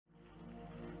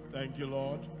Thank you,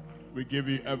 Lord. We give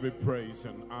you every praise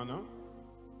and honor.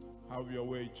 Have your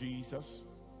way, Jesus.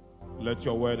 Let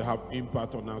your word have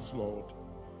impact on us, Lord.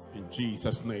 In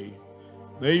Jesus' name.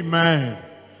 Amen.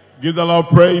 Give the Lord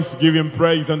praise, give him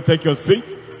praise, and take your seat.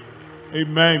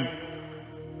 Amen.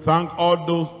 Thank all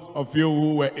those of you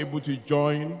who were able to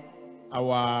join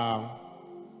our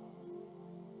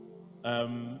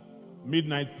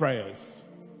midnight prayers.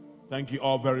 Thank you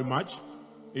all very much.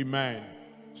 Amen.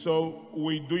 So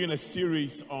we're doing a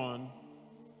series on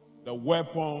the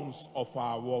weapons of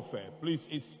our warfare. Please,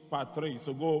 it's part 3.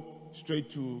 So go straight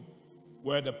to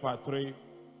where the part 3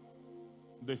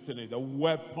 destiny, the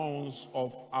weapons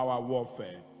of our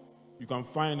warfare. You can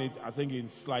find it, I think, in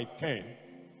slide 10.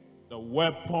 The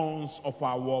weapons of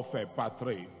our warfare, part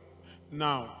 3.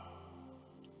 Now,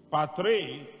 part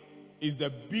 3 is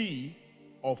the B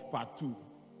of part 2.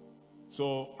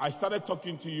 So I started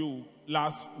talking to you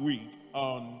last week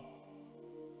on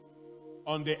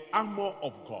the armor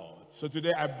of God. So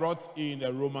today I brought in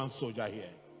a Roman soldier here.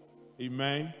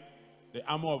 Amen. The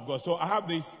armor of God. So I have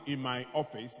this in my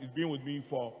office. It's been with me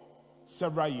for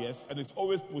several years, and it's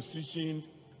always positioned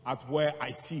at where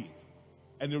I see it.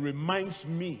 And it reminds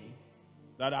me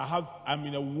that I'm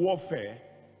in a warfare,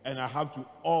 and I have to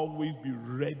always be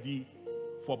ready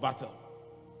for battle.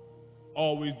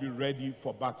 Always be ready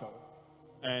for battle.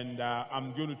 And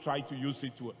I'm going to try to use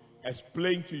it to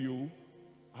explain to you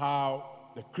how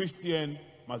the Christian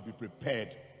must be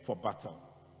prepared for battle.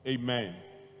 Amen.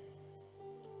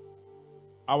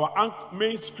 Our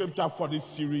main scripture for this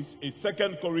series is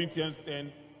 2 Corinthians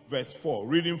 10, verse 4,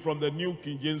 reading from the New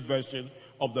King James Version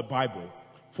of the Bible.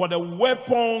 For the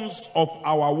weapons of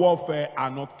our warfare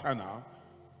are not carnal,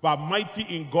 but mighty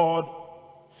in God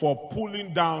for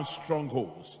pulling down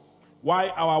strongholds. Why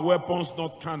our weapons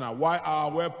not carnal? Why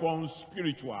our weapons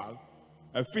spiritual?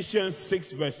 Ephesians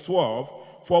 6 verse 12.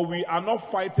 For we are not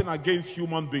fighting against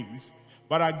human beings,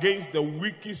 but against the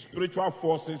wicked spiritual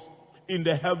forces in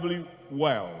the heavenly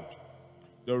world,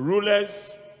 the rulers,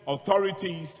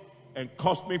 authorities, and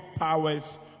cosmic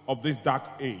powers of this dark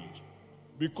age.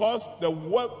 Because the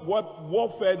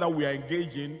warfare that we are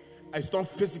engaging is not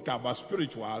physical but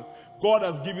spiritual, God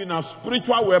has given us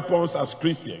spiritual weapons as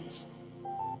Christians.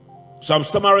 So I'm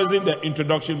summarizing the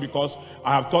introduction because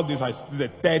I have taught this. This is the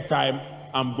third time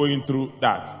I'm going through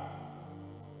that.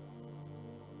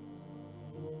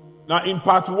 Now, in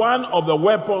part 1 of the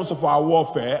weapons of our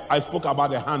warfare, I spoke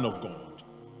about the hand of God.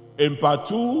 In part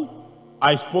 2,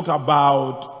 I spoke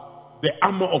about the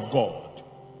armor of God.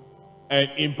 And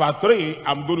in part 3,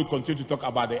 I'm going to continue to talk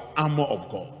about the armor of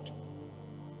God.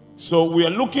 So we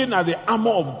are looking at the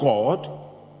armor of God.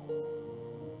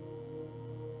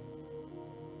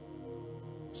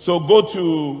 So go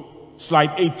to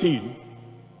slide 18,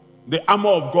 the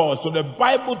armor of God. So the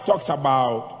Bible talks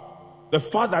about the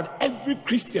fact that every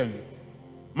Christian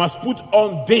must put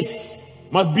on this,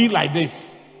 must be like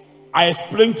this. I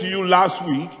explained to you last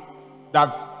week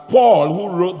that Paul,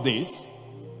 who wrote this,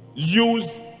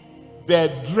 used the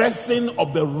dressing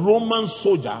of the Roman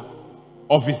soldier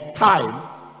of his time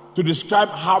to describe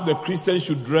how the Christian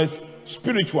should dress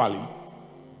spiritually.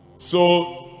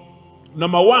 So,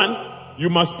 number 1, you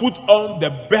must put on the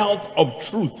belt of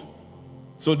truth.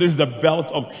 So this is the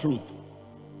belt of truth.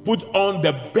 Put on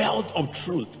the belt of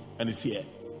truth. And it's here.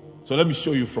 So let me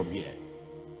show you from here.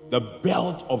 The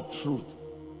belt of truth.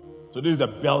 So this is the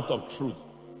belt of truth.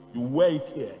 You wear it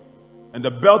here. And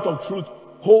the belt of truth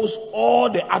holds all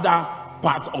the other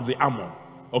parts of the armor.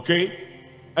 Okay?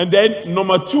 And then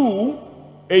number 2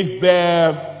 is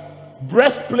the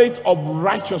breastplate of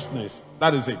righteousness.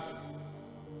 That is it.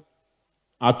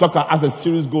 I'll talk as the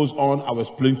series goes on. I'll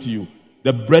explain to you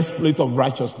the breastplate of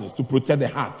righteousness to protect the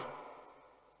heart.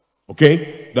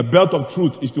 Okay? The belt of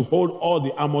truth is to hold all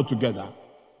the armor together.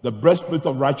 The breastplate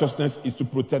of righteousness is to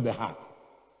protect the heart.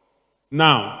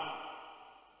 Now,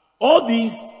 all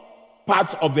these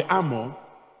parts of the armor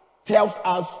tells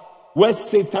us where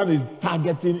Satan is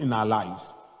targeting in our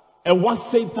lives and what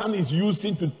Satan is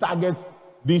using to target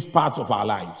these parts of our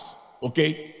lives.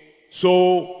 Okay?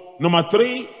 So, number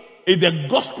 3 is the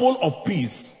gospel of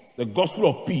peace. The gospel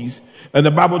of peace. And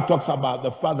the Bible talks about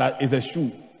the fact that it's a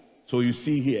shoe. So you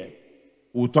see here.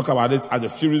 We'll talk about it as the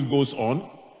series goes on.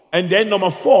 And then number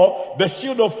 4, the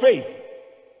shield of faith.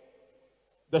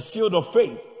 The shield of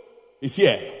faith is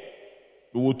here.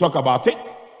 We will talk about it.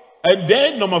 And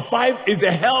then number 5 is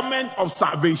the helmet of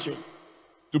salvation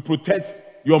to protect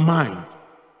your mind.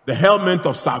 The helmet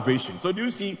of salvation. So do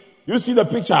you see the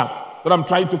picture that I'm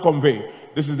trying to convey?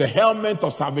 This is the helmet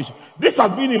of salvation. This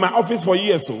has been in my office for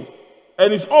years, and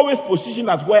it's always positioned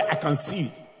at where I can see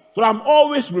it. So I'm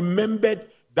always remembered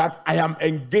that I am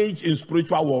engaged in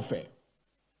spiritual warfare.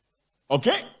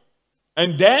 Okay?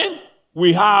 And then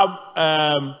we have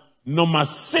number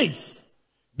 6,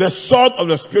 the sword of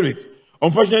the Spirit.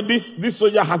 Unfortunately, this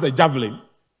soldier has a javelin,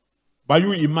 but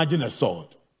you imagine a sword.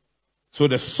 So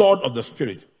the sword of the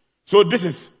Spirit. So this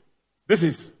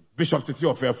is Bishop Titi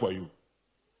Offer for you.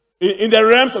 In the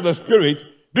realms of the Spirit,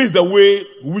 this is the way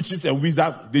witches and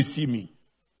wizards, they see me.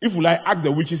 If you like, ask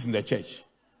the witches in the church.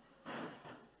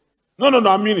 No,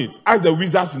 I mean it. Ask the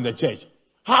wizards in the church.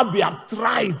 How they have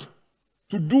tried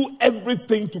to do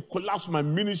everything to collapse my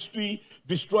ministry,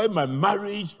 destroy my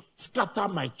marriage, scatter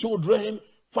my children,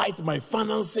 fight my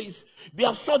finances. They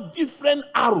have shot different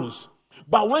arrows.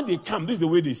 But when they come, this is the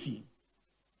way they see.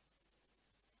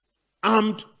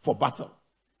 Armed for battle.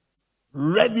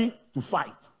 Ready to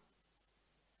fight.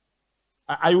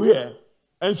 Are you here?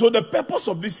 And so the purpose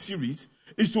of this series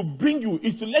is to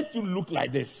let you look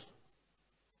like this.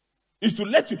 Is to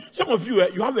let you, some of you,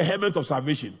 you have a helmet of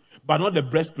salvation, but not the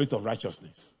breastplate of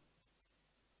righteousness.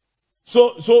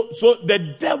 So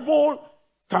the devil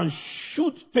can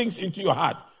shoot things into your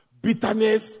heart.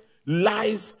 Bitterness,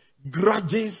 lies,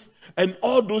 grudges, and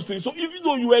all those things. So even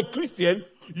though you are a Christian,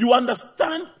 you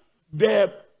understand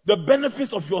the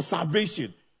benefits of your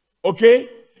salvation. Okay?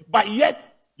 But yet,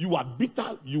 you are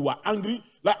bitter, you are angry.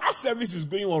 Like our service is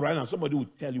going on right now, somebody will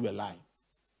tell you a lie.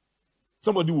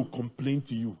 Somebody will complain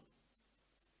to you.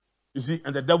 You see,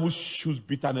 and the devil shoots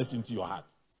bitterness into your heart.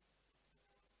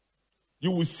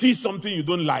 You will see something you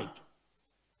don't like,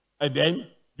 and then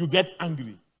you get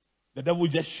angry. The devil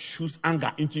just shoots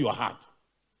anger into your heart.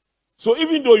 So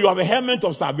even though you have a helmet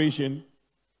of salvation,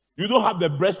 you don't have the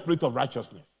breastplate of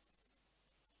righteousness.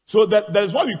 So that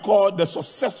is what we call the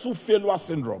successful failure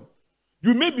syndrome.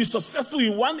 You may be successful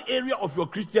in one area of your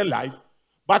Christian life,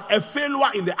 but a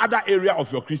failure in the other area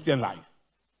of your Christian life.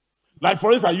 Like,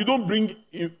 for instance, you don't bring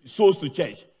souls to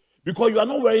church because you are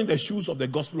not wearing the shoes of the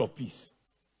gospel of peace.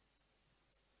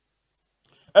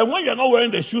 And when you are not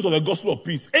wearing the shoes of the gospel of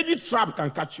peace, any trap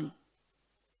can catch you.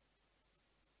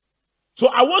 So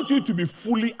I want you to be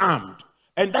fully armed.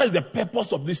 And that is the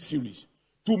purpose of this series.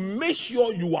 To make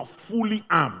sure you are fully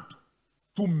armed.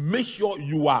 To make sure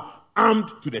you are armed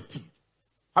to the teeth.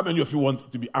 How many of you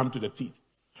want to be armed to the teeth?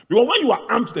 Because when you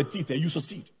are armed to the teeth, you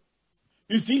succeed.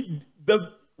 You see,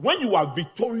 when you are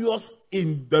victorious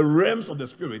in the realms of the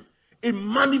Spirit, it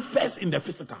manifests in the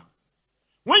physical.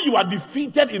 When you are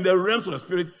defeated in the realms of the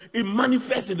Spirit, it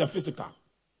manifests in the physical.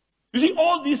 You see,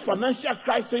 all these financial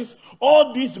crises,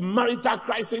 all these marital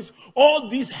crises, all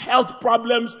these health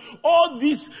problems, all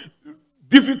these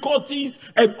difficulties,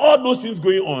 and all those things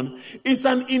going on is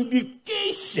an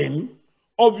indication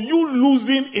of you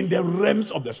losing in the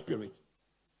realms of the Spirit.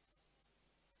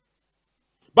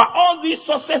 But all these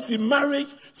success in marriage,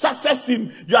 success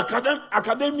in your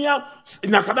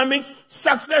academics,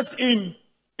 success in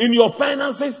your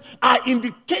finances are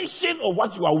indication of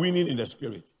what you are winning in the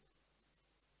Spirit.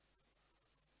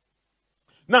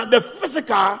 Now, the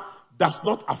physical does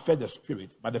not affect the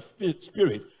Spirit, but the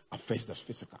Spirit affects the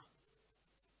physical.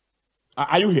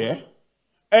 Are you here?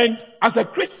 And as a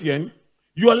Christian,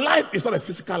 your life is not a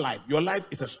physical life. Your life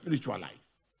is a spiritual life.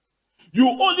 You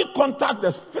only contact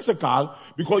the physical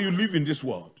because you live in this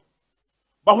world.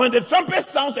 But when the trumpet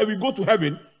sounds and we go to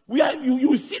heaven,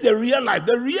 you see the real life.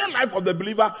 The real life of the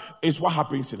believer is what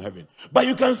happens in heaven. But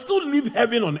you can still live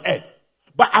heaven on earth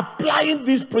by applying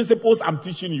these principles I'm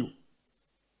teaching you.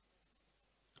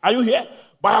 Are you here?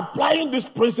 By applying these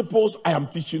principles I am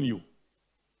teaching you.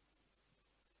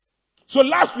 So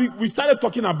last week we started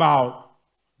talking about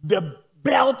the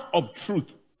belt of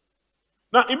truth.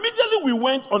 Now, immediately we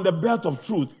went on the belt of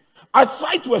truth. I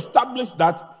tried to establish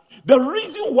that the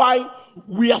reason why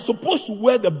we are supposed to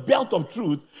wear the belt of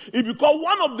truth is because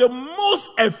one of the most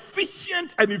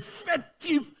efficient and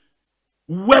effective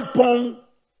weapon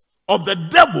of the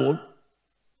devil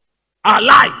are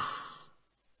lies.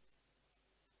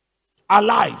 Are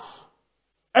lies.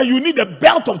 And you need a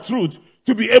belt of truth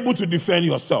to be able to defend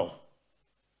yourself.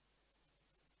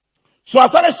 So I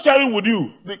started sharing with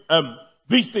you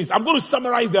these things. I'm going to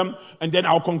summarize them and then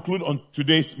I'll conclude on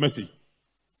today's message.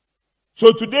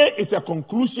 So today is a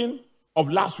conclusion of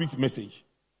last week's message.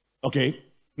 Okay?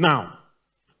 Now,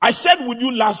 I shared with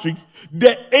you last week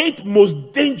the 8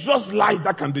 most dangerous lies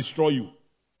that can destroy you.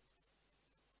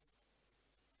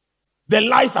 The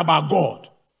lies about God.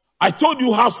 I told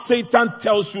you how Satan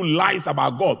tells you lies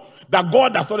about God. That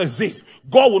God does not exist.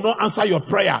 God will not answer your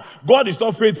prayer. God is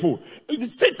not faithful.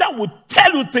 Satan will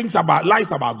tell you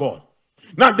lies about God.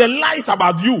 Now, the lies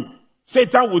about you,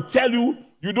 Satan will tell you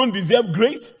you don't deserve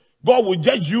grace. God will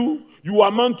judge you. You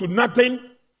amount to nothing.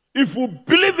 If you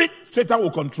believe it, Satan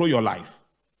will control your life.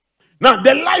 Now,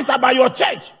 the lies about your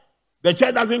church. The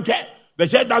church doesn't care. The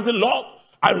church doesn't love.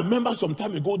 I remember some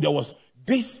time ago, there was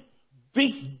this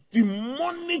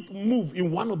demonic move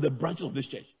in one of the branches of this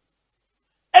church.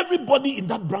 Everybody in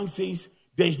that branch says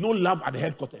there is no love at the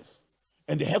headquarters.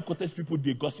 And the headquarters people,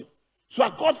 they gossip. So I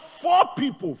called four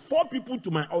people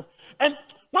to my office. And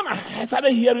when I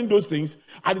started hearing those things,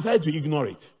 I decided to ignore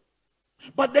it.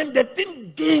 But then the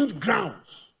thing gained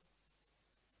grounds.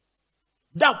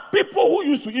 That people who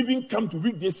used to even come to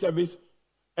weekday service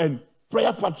and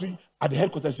prayer factory at the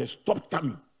headquarters, they stopped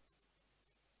coming.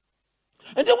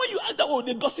 And then when you ask that, oh,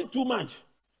 they gossip too much.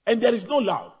 And there is no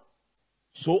love.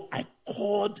 So I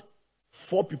called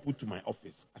four people to my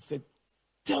office. I said,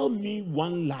 tell me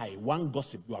one lie, one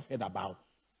gossip you have heard about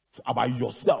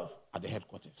yourself at the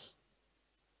headquarters.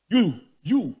 You.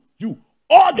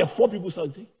 All the four people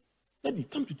said, Daddy,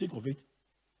 come to think of it.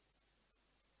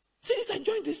 Since I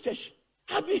joined this church,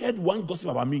 have you heard one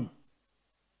gossip about me?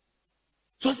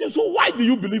 So I said, so why do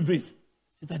you believe this?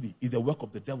 He said, Daddy, it's the work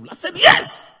of the devil. I said,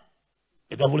 yes.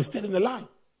 The devil is telling a lie.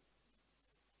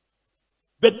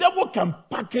 The devil can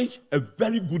package a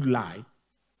very good lie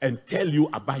and tell you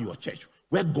about your church,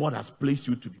 where God has placed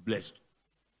you to be blessed.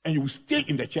 And you will stay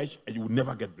in the church and you will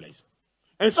never get blessed.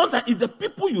 And sometimes it's the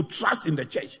people you trust in the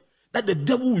church that the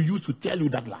devil will use to tell you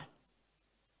that lie.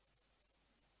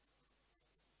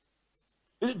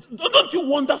 Don't you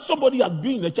wonder somebody has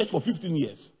been in the church for 15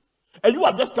 years and you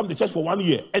have just come to church for 1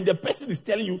 year and the person is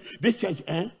telling you this church,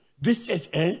 this church,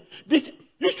 this.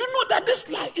 You should know that this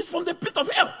lie is from the pit of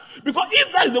hell. Because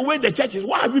if that is the way the church is,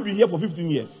 why have you been here for 15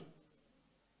 years?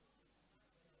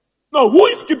 No, who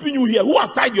is keeping you here? Who has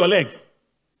tied your leg?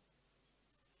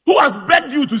 Who has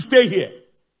begged you to stay here?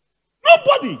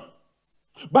 Nobody.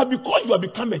 But because you have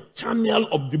become a channel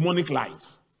of demonic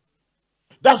lies,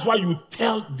 that's why you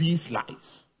tell these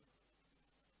lies.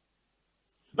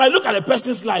 Now look at a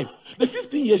person's life. The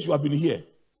 15 years you have been here,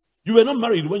 you were not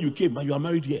married when you came, but you are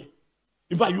married here.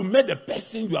 In fact, you met the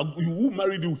person who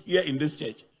married you here in this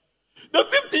church. The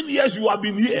 15 years you have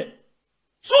been here,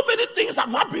 so many things have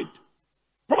happened.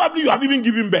 Probably you have even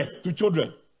given birth to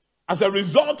children as a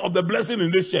result of the blessing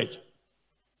in this church.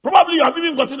 Probably you have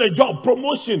even gotten a job,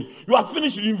 promotion. You have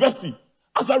finished university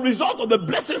as a result of the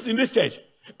blessings in this church.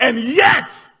 And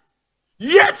yet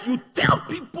you tell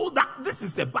people that this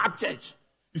is a bad church.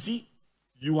 You see,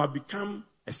 you have become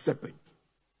a serpent.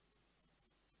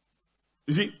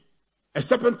 You see, a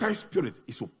serpentine spirit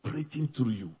is operating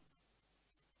through you.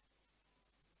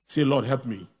 Say, Lord, help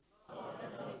me.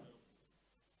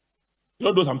 You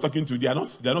know those I'm talking to, they are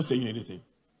not saying anything.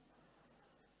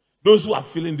 Those who are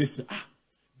feeling this,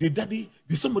 did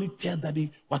somebody tell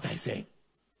Daddy what I said?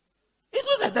 It's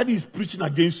not that Daddy is preaching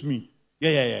against me. Yeah,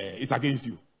 it's against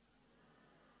you.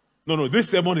 No, this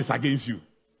sermon is against you.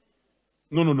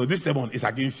 No, this sermon is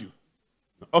against you.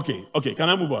 Okay, can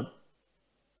I move on?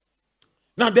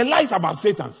 Now, the lies about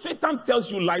Satan. Satan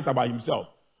tells you lies about himself.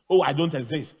 Oh, I don't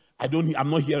exist. I'm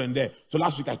not here and there. So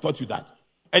last week I taught you that.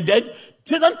 And then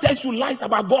Satan tells you lies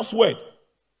about God's word.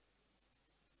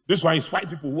 This one is white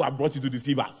people who have brought you to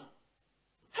deceive us.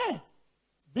 Hey,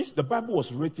 the Bible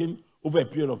was written over a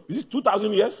period of, is this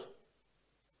 2,000 years?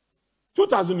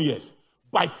 2,000 years.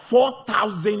 By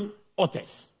 4,000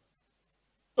 authors.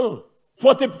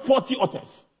 40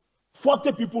 authors.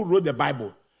 40 people wrote the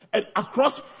Bible. And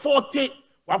across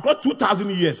 2,000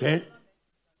 years,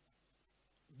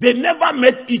 they never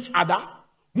met each other.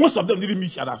 Most of them didn't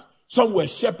meet each other. Some were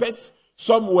shepherds,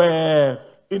 some were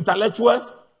intellectuals,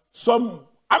 some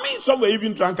were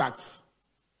even drunkards.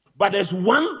 But there's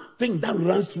one thing that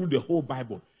runs through the whole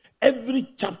Bible.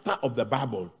 Every chapter of the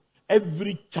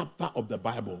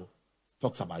Bible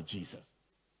talks about Jesus.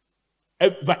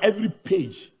 Every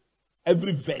page,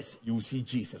 every verse, you will see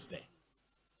Jesus there.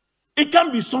 It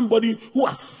can be somebody who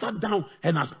has sat down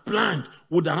and has planned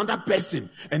with another person,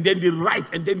 and then they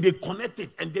write, and then they connect it,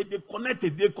 and then they connect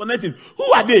it.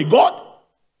 Who are they? God?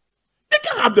 They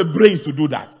can't have the brains to do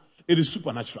that. It is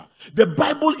supernatural. The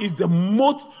Bible is the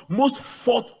most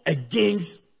fought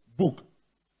against book.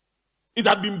 It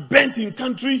had been burnt in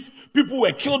countries. People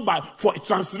were killed for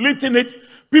translating it.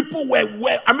 People were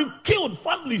killed.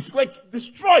 Families were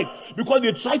destroyed because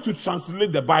they tried to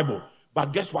translate the Bible.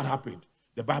 But guess what happened?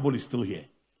 The Bible is still here.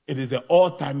 It is an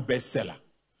all-time bestseller.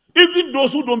 Even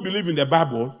those who don't believe in the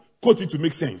Bible quote it to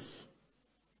make sense.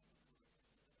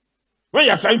 When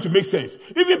you are trying to make sense,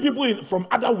 even people from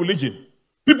other religion,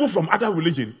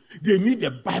 they need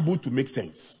the Bible to make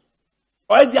sense.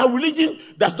 Or else their religion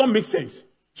does not make sense.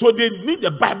 So they need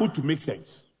the Bible to make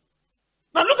sense.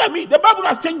 Now look at me. The Bible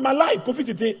has changed my life.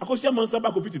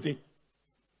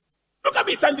 Look at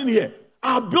me standing here.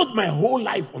 I have built my whole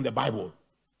life on the Bible.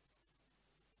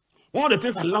 One of the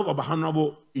things I love about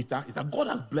Honorable Ita is that God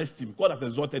has blessed him. God has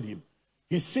exalted him.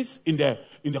 He sits in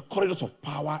the corridors of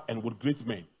power and with great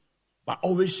men, but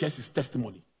always shares his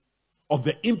testimony of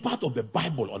the impact of the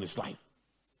Bible on his life.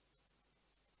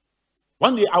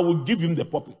 One day I will give him the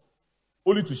pulpit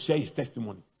only to share his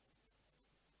testimony.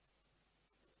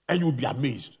 And you will be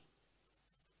amazed.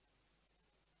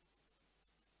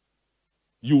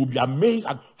 You will be amazed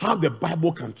at how the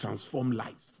Bible can transform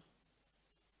lives.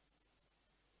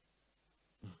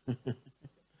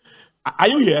 Are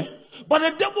you here? But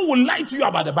the devil will lie to you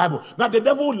about the Bible. Now the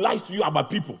devil lies to you about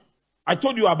people. I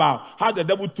told you about how the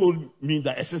devil told me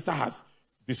that a sister has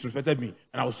disrespected me.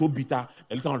 And I was so bitter.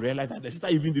 And later on I realized that the sister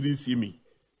even didn't see me.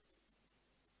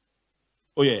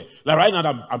 Oh yeah. Like right now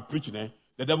that I'm preaching,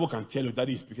 the devil can tell you that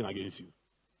he's speaking against you.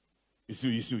 It's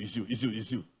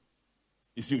you.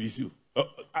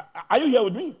 Are you here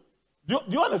with me? Do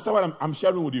you understand what I'm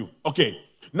sharing with you? Okay.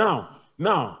 Now,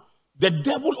 the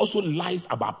devil also lies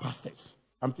about pastors.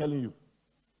 I'm telling you.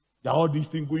 There are all these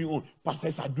things going on.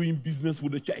 Pastors are doing business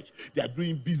with the church. They are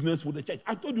doing business with the church.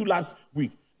 I told you last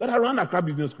week that I run Accra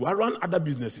Business School. I run other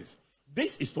businesses.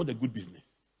 This is not a good business.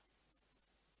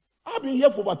 I've been here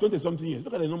for about 20-something years.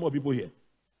 Look at the number of people here.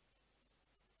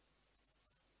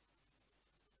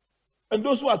 And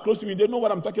those who are close to me, they know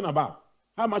what I'm talking about.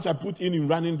 How much I put in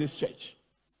running this church.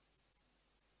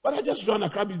 But I just ran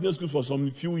Accra Business School for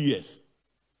some few years.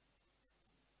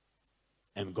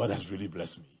 And God has really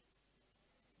blessed me.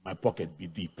 My pocket be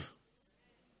deep.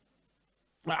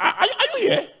 Are you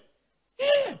here?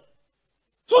 Yeah.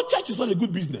 So church is not a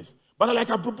good business. But like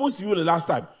I proposed to you the last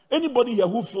time, anybody here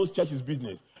who feels church is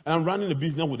business, and I'm running a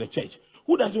business with a church,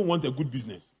 who doesn't want a good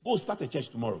business? Go start a church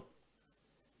tomorrow.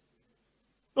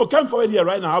 No, come forward here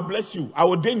right now. I'll bless you. I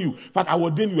will ordain you. In fact, I will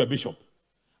ordain you a bishop.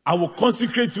 I will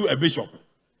consecrate you a bishop.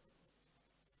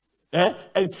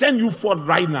 And send you forth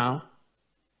right now.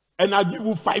 And I'll give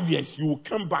you 5 years. You will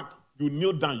come back. You will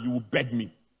kneel down. You will beg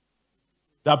me.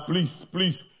 That please,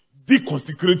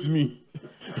 deconsecrate me.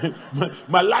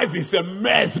 my life is a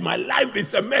mess. My life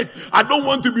is a mess. I don't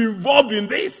want to be involved in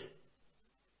this.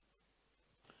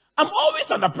 I'm always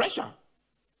under pressure.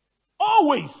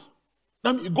 Always.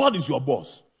 Now, God is your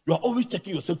boss. You are always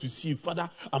checking yourself to see, Father,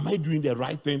 am I doing the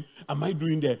right thing? Am I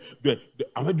doing am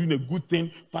I doing a good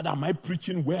thing? Father, am I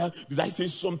preaching well? Did I say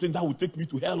something that will take me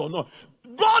to hell or not?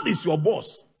 God is your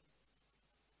boss.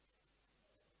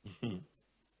 Then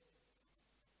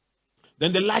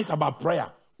the lies about prayer.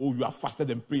 Oh, you are fasted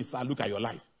and prayed, sir. Look at your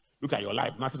life. Look at your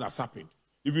life. Nothing has happened.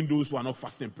 Even those who are not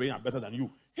fasting and praying are better than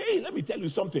you. Hey, let me tell you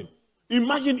something.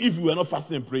 Imagine if you were not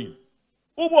fasting and praying.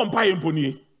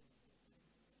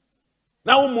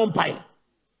 Now,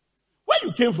 where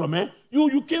you came from,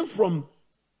 You came from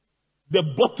the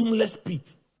bottomless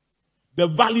pit, the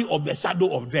valley of the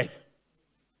shadow of death.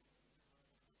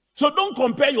 So don't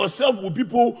compare yourself with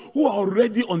people who are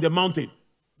already on the mountain.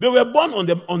 They were born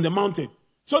on the mountain.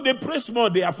 So they pray small,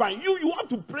 they are fine. You have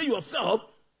to pray yourself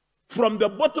from the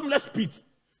bottomless pit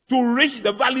to reach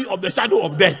the valley of the shadow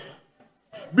of death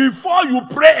before you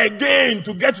pray again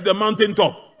to get to the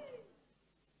mountaintop.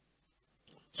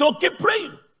 So keep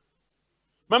praying.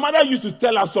 My mother used to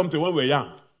tell us something when we were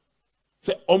young.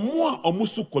 Say, "Omwa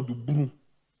omusu koduburu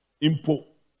impo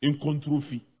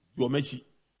inkontrofi yomechi.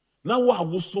 Na wa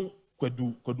awusu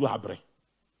kodu abre."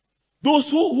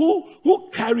 Those who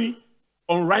carry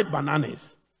unripe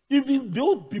bananas, even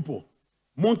those people,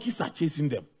 monkeys are chasing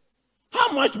them.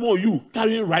 How much more you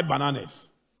carrying ripe bananas?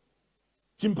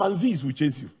 Chimpanzees will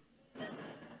chase you.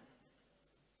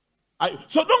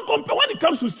 So don't compare. When it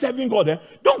comes to serving God,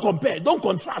 don't compare, don't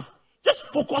contrast. Just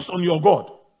focus on your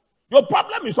God. Your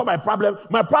problem is not my problem.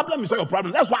 My problem is not your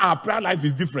problem. That's why our prayer life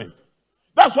is different.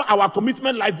 That's why our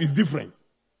commitment life is different.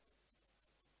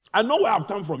 I know where I've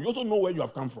come from. You also know where you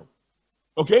have come from.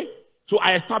 Okay? So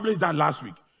I established that last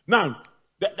week. Now,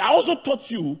 I also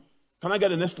taught you, can I get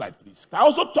the next slide, please? I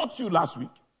also taught you last week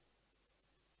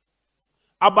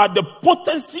about the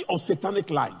potency of satanic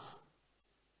lies.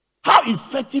 How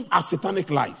effective are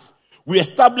satanic lies? We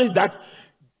established that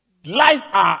lies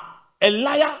are a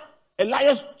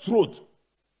liar's throat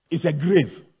is a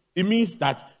grave. It means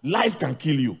that lies can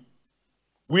kill you.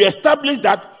 We established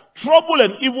that trouble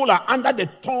and evil are under the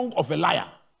tongue of a liar.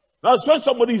 Now, when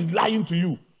somebody is lying to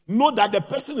you, know that the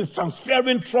person is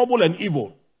transferring trouble and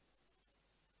evil.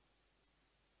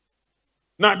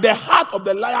 Now, the heart of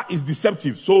the liar is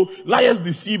deceptive, so liars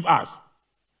deceive us.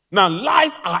 Now,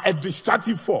 lies are a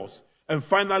destructive force. And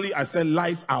finally, I said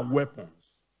lies are weapons.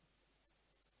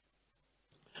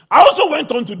 I also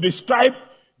went on to describe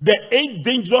the 8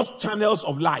 dangerous channels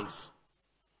of lies.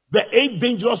 The 8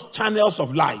 dangerous channels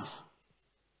of lies.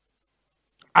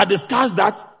 I discussed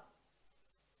that.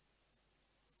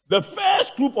 The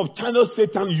first group of channels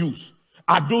Satan uses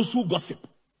are those who gossip.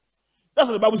 That's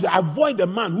what the Bible says. Avoid the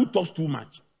man who talks too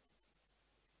much.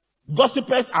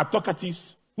 Gossipers are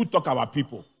talkatives who talk about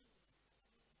people.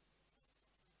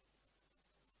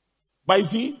 But you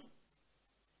see,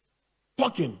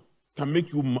 talking can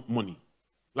make you money.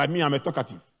 Like me, I'm a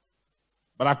talkative.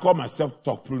 But I call myself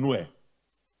talkpreneur.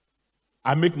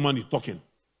 I make money talking.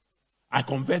 I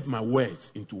convert my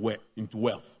words into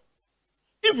wealth.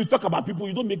 If you talk about people,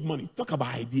 you don't make money. Talk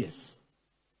about ideas.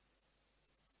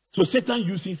 So Satan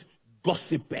uses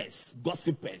gossipers.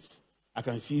 Gossipers. I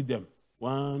can see them.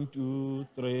 1, 2,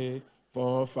 3,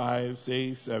 4, 5,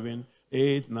 6, 7,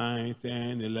 8, 9,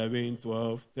 10, 11,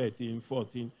 12, 13,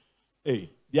 14. Hey,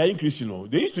 they are increasing. You know.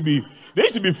 There used to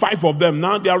be 5 of them.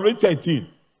 Now they are already 13.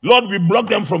 Lord, we block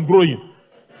them from growing.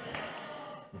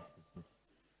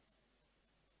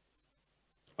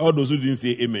 All those who didn't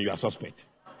say amen, you are suspect.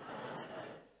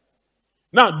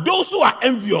 Now, those who are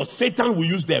envious, Satan will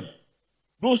use them.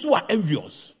 Those who are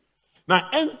envious. Now,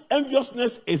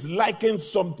 enviousness is liking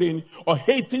something or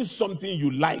hating something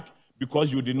you like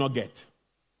because you did not get.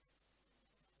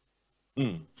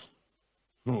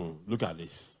 Look at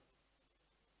this.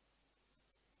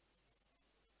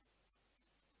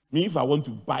 Me, if I want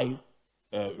to buy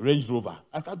a Range Rover,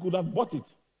 I could have bought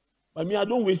it. But me, I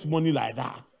don't waste money like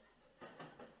that.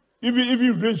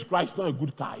 Even Range Rover is not a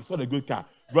good car. It's not a good car.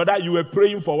 Brother, you were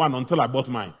praying for one until I bought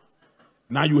mine.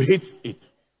 Now you hate it.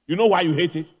 You know why you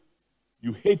hate it?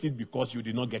 You hate it because you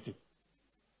did not get it.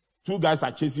 2 guys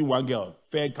are chasing one girl,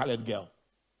 fair-colored girl.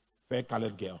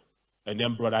 And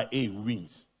then brother A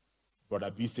wins.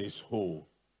 Brother B says, oh.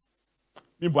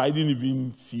 But I didn't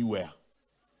even see where.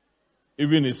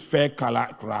 Even his fair color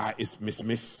cry is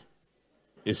miss.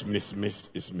 It's miss.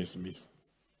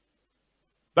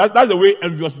 That's the way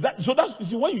envious. So that's, you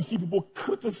see, when you see people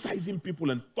criticizing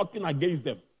people and talking against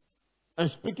them and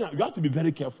speaking, you have to be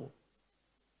very careful.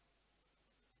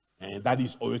 And that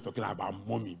is always talking about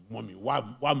mommy.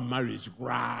 What marriage,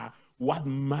 what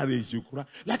marriage you cry.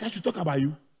 Like I should talk about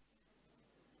you.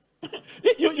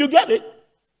 you get it?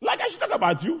 Like I should talk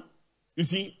about you. You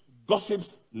see,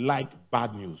 gossips like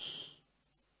bad news.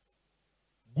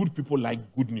 Good people like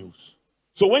good news.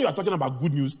 So when you are talking about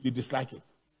good news, they dislike it.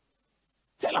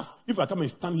 Tell us, if I come and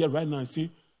stand here right now and say,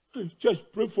 hey, church,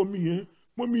 pray for me, eh?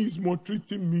 Mommy is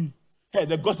maltreating me. Hey,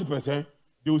 the gossipers, they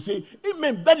will say,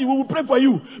 amen, daddy, we will pray for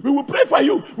you. We will pray for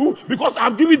you. Because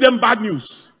I've given them bad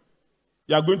news.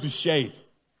 They are going to share it.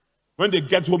 When they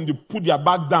get home, they put their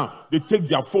bags down. They take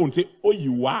their phone, say, oh,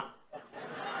 you are.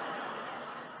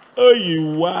 Oh,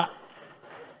 you are.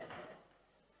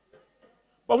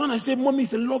 But when I say mommy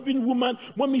is a loving woman,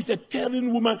 mommy is a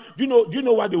caring woman, do you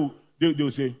know what they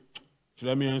will say? Should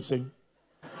I mean sing?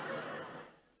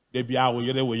 They be out, we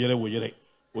yere.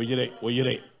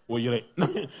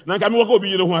 Now can we walk over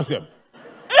you one say?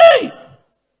 Hey!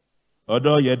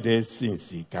 Although you're there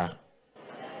since you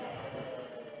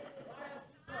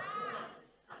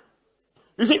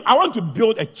see, I want to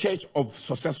build a church of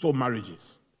successful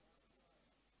marriages.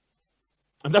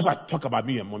 And that's why I talk about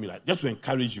me and mommy, like, just to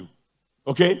encourage you.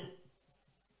 Okay?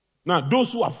 Now,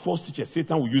 those who are false teachers,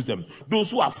 Satan will use them. Those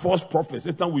who are false prophets,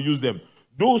 Satan will use them.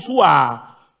 Those who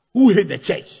hate the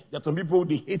church. There are some people,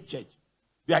 they hate church.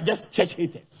 They are just church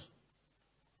haters.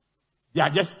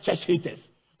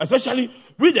 Especially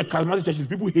with the charismatic churches,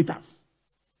 people hate us.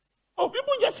 Oh,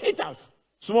 people just hate us.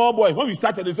 Small boys. When we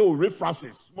started, they say, oh, Ray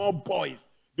Francis, small boys.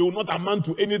 They will not amount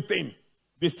to anything.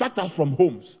 They sacked us from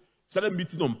homes. Started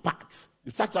meeting on parks.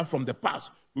 They sacked us from the parks.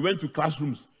 We went to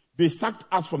classrooms. They sacked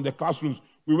us from the classrooms.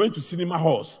 We went to cinema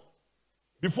halls.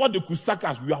 Before they could sack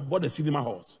us, we have bought the cinema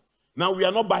halls. Now we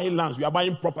are not buying lands. We are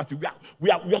buying property. We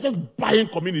are just buying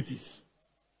communities.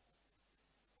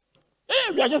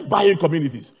 We are just buying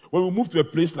communities. When we move to a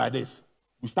place like this,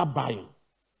 we start buying.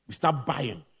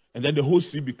 And then the whole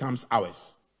street becomes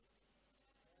ours.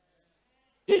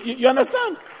 You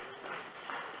understand?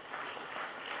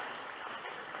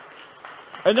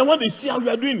 And then when they see how we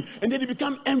are doing, and then they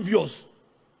become envious.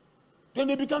 Then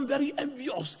they become very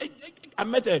envious. I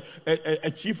met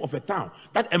a chief of a town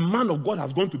that a man of God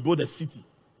has gone to build a city.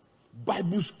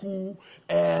 Bible school,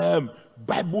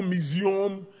 Bible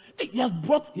museum. He has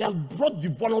brought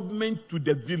development to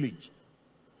the village.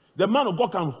 The man of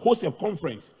God can host a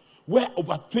conference where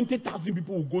over 20,000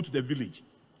 people will go to the village.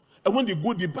 And when they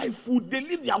go, they buy food, they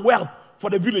leave their wealth for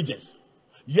the villagers.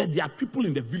 Yet there are people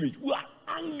in the village who are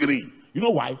angry. You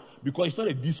know why? Because it's not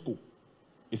a disco.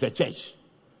 It's a church.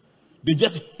 They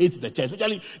just hate the church,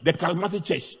 especially the charismatic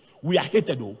church. We are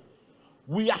hated though.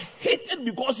 We are hated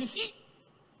because, you see,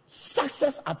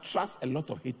 success attracts a lot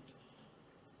of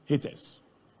haters.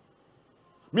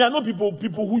 I know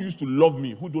people who used to love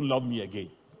me who don't love me again.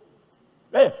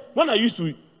 Hey, when I used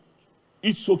to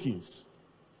eat soakings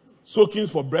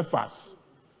for breakfast.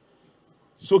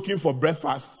 Soakings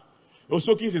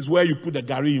is where you put the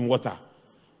gari in water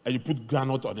and you put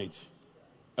granite on it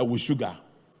with sugar.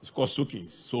 It's called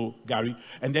soakings. So gari.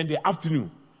 And then the afternoon,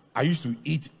 I used to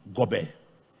eat gobe.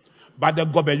 But the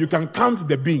gobe, you can count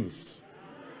the beans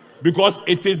because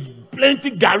it is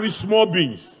plenty gari, small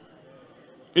beans.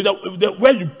 It's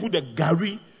where you put the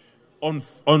gari on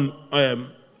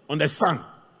the sun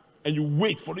and you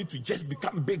wait for it to just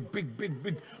become big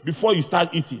before you start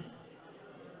eating.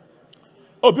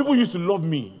 Oh, people used to love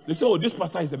me. They say, oh, this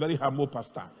pastor is a very humble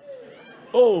pastor.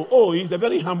 Oh, he's a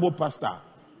very humble pastor.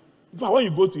 In fact, when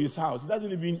you go to his house, he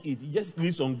doesn't even eat. He just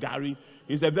lives on gari.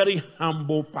 He's a very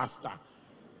humble pastor.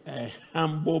 A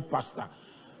humble pastor.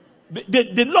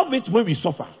 They love it when we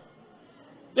suffer.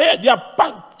 There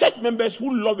are church members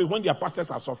who love it when their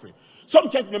pastors are suffering. Some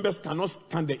church members cannot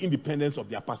stand the independence of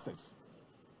their pastors.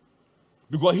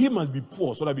 Because he must be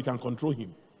poor so that we can control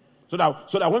him. So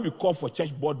that when we call for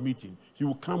church board meeting, he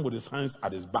will come with his hands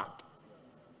at his back.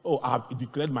 Oh, I have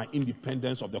declared my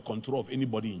independence of the control of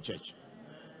anybody in church.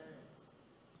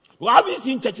 Well, have you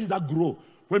seen churches that grow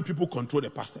when people control the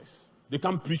pastors? They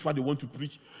can't preach what they want to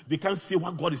preach. They can't say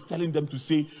what God is telling them to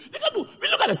say. They can't do. We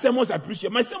look at the sermons I preach here.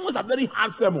 My sermons are very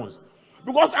hard sermons.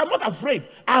 Because I'm not afraid.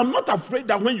 I'm not afraid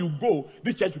that when you go,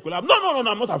 this church will collapse. No,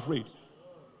 I'm not afraid.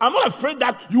 I'm not afraid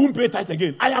that you won't pay tithe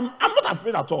again. I'm not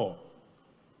afraid at all.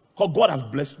 Because God has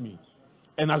blessed me.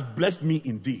 And has blessed me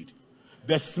indeed.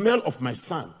 The smell of my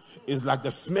son is like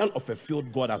the smell of a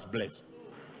field God has blessed.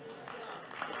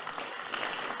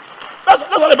 That's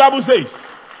what the Bible says.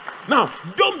 Now,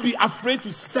 don't be afraid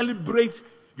to celebrate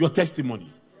your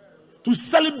testimony. To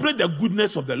celebrate the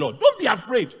goodness of the Lord. Don't be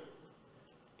afraid.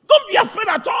 Don't be afraid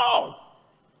at all.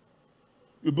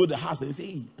 You build a house and you say,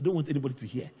 hey, I don't want anybody to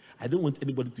hear. I don't want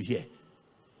anybody to hear.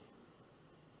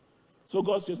 So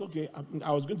God says, okay,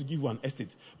 I was going to give you an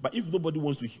estate. But if nobody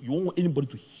wants to, you don't want anybody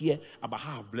to hear about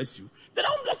how I bless you, then I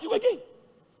won't bless you again.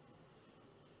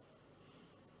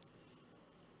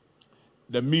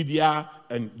 The media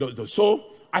and so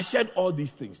I shared all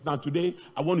these things. Now today,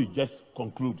 I want to just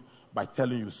conclude by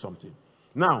telling you something.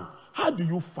 Now, how do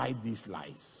you fight these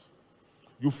lies?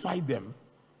 You fight them.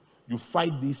 You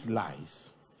fight these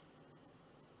lies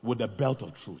with the belt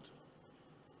of truth.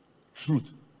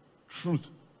 Truth.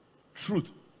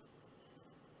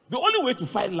 The only way to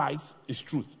fight lies is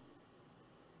truth.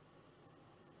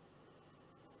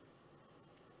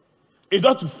 It's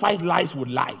not to fight lies with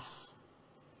lies.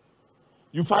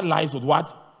 You fight lies with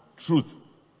what? Truth.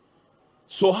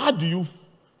 So how do you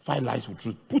fight lies with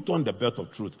truth? Put on the belt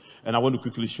of truth. And I want to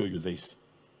quickly show you this.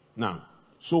 Now,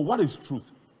 so what is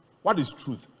truth? What is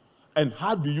truth? And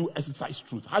how do you exercise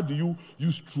truth? How do you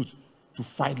use truth to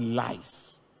fight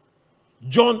lies?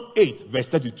 John 8, verse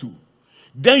 32.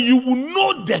 Then you will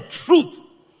know the truth,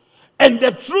 and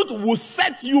the truth will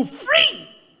set you free.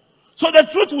 So the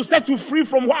truth will set you free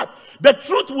from what? The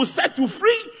truth will set you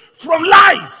free from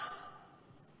lies.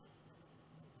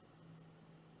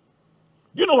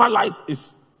 You know what lies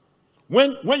is?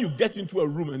 When you get into a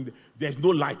room and there's no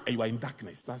light and you are in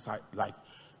darkness, that's how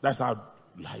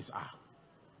lies are.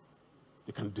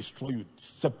 They can destroy you,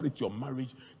 separate your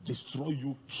marriage, destroy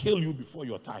you, kill you before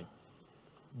your time.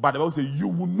 But the Bible says you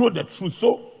will know the truth.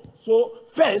 So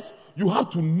first, you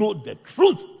have to know the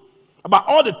truth about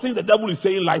all the things the devil is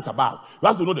saying lies about. You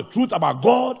have to know the truth about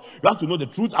God. You have to know the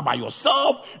truth about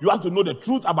yourself. You have to know the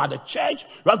truth about the church.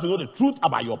 You have to know the truth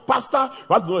about your pastor.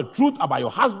 You have to know the truth about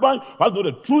your husband. You have to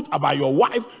know the truth about your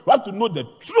wife. You have to know the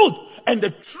truth. And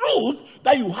the truth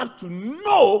that you have to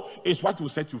know is what will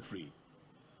set you free.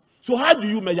 So how do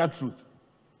you measure truth?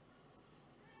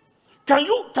 Can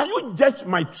you judge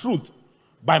my truth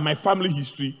by my family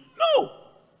history? No.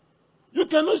 You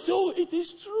cannot say, oh, it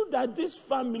is true that this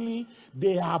family,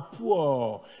 they are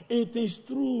poor. It is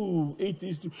true. It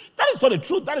is true. That is not the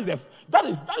truth. That is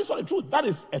not the truth. That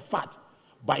is a fact.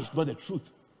 But it's not the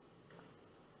truth.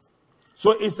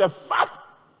 So it's a fact.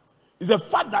 It's a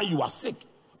fact that you are sick.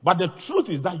 But the truth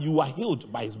is that you are healed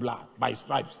by his blood, by his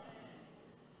stripes.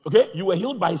 Okay? You were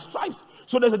healed by his stripes.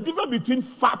 So there's a difference between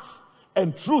facts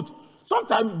and truth.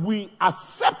 Sometimes we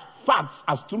accept facts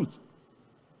as truth.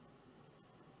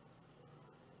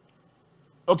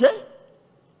 Okay?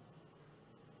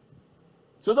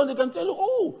 So then they can tell you,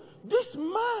 oh, this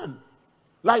man.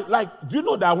 Like, do you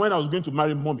know that when I was going to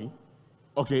marry mommy,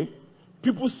 okay,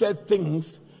 people said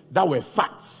things that were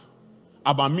facts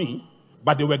about me,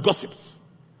 but they were gossips.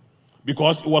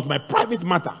 because it was my private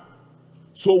matter.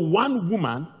 So one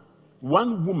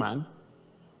woman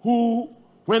who,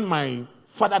 when my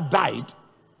father died,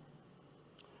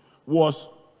 was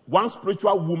one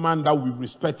spiritual woman that we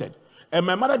respected. And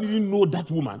my mother didn't know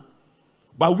that woman,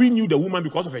 but we knew the woman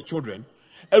because of her children.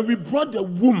 And we brought the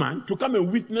woman to come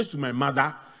and witness to my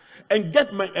mother and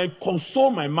console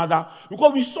my mother,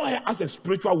 because we saw her as a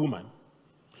spiritual woman.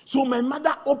 So my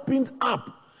mother opened up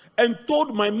and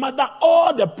told my mother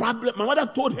all the problems. My mother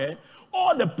told her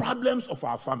all the problems of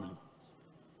our family.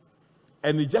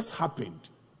 And it just happened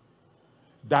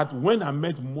that when I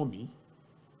met Mommy,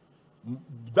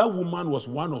 that woman was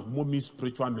one of Mommy's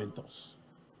spiritual mentors.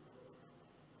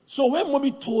 So when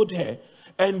Mommy told her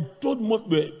and told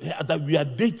Mommy that we are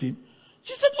dating,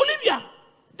 she said, Olivia,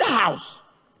 the house,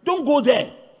 don't go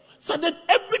there. So that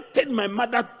everything my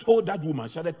mother told that woman,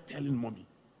 she started telling Mommy.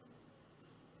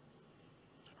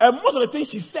 And most of the things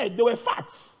she said, they were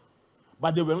facts,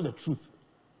 but they were not the truth.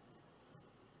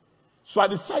 So I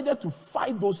decided to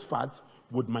fight those facts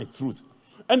with my truth.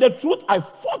 And the truth I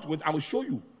fought with, I will show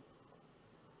you.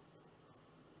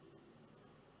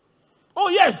 Oh,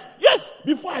 yes,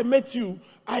 before I met you,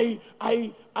 I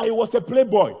was a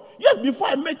playboy. Yes, before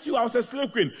I met you, I was a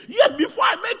slave queen. Yes, before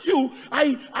I met you,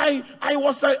 I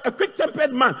was a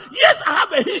quick-tempered man. Yes, I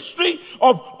have a history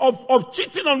of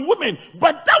cheating on women,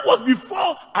 but that was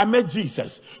before I met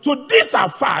Jesus. So these are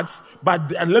facts,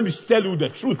 but let me tell you the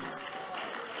truth.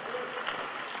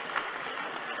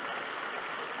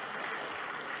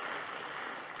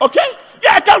 Okay?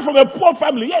 Yeah, I come from a poor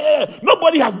family. Yeah.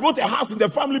 Nobody has built a house in the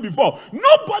family before.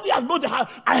 Nobody has built a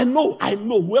house. I know.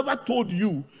 Whoever told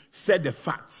you said the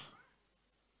facts.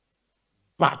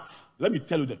 But let me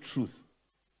tell you the truth.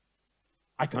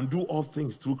 I can do all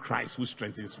things through Christ who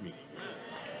strengthens me.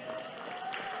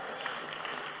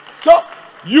 So,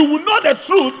 you will know the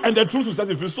truth, and the truth will set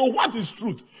you free. So, what is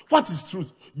truth? What is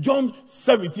truth? John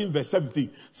 17, verse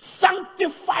 17.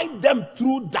 Sanctify them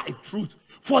through thy truth,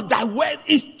 for thy word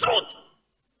is truth.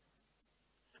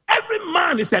 Every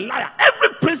man is a liar. Every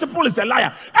principle is a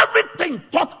liar. Everything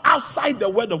taught outside the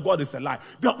word of God is a lie.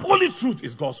 The only truth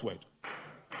is God's word.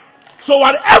 So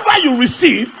whatever you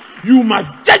receive, you must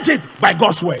judge it by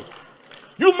God's word.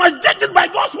 You must judge it by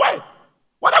God's word.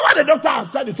 Whatever the doctor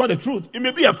has said is not the truth. It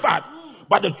may be a fact,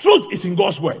 but the truth is in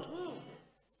God's word.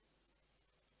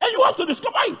 And you have to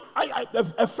discover it.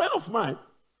 A friend of mine,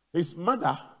 his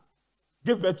mother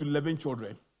gave birth to 11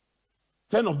 children.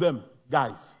 10 of them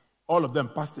guys. All of them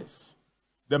pastors.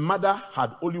 The mother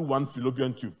had only one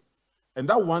fallopian tube. And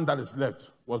that one that is left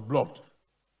was blocked.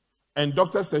 And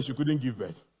doctor said she couldn't give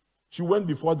birth. She went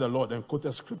before the Lord and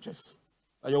quoted scriptures.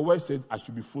 Your word said, I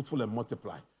should be fruitful and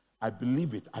multiply. I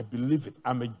believe it.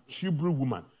 I'm a Hebrew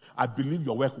woman. I believe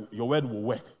your word will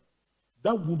work.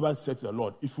 That woman said to the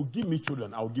Lord, if you give me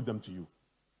children, I will give them to you.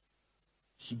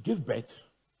 She gave birth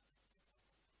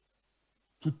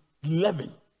to 11.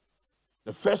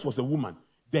 The first was a woman.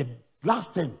 The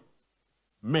last 10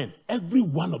 men, every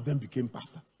one of them became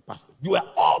pastors. They were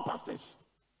all pastors.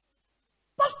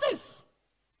 Pastors.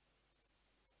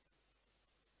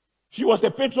 She was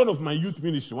a patron of my youth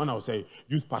ministry when I was a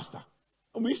youth pastor.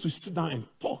 And we used to sit down and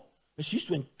talk. And she used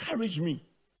to encourage me.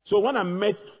 So when I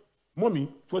met Mommy,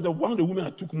 it was one of the women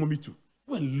I took Mommy to.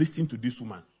 We were listening to this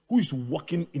woman who is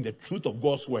walking in the truth of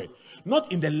God's word,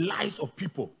 not in the lies of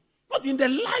people. Not in the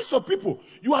lives of people.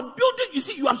 You are building,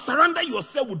 you have surrounded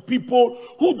yourself with people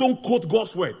who don't quote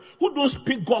God's word, who don't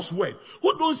speak God's word,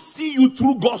 who don't see you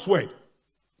through God's word.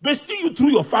 They see you through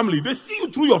your family. They see you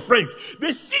through your friends.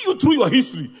 They see you through your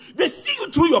history. They see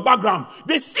you through your background.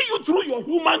 They see you through your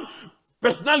human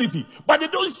personality. But they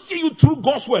don't see you through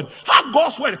God's word. How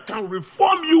God's word can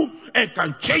reform you and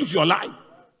can change your life.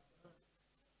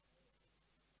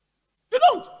 They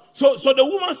don't. So the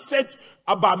woman said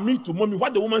about me to Mommy,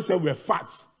 what the woman said were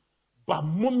facts. But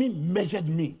Mommy measured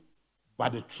me by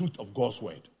the truth of God's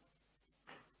word.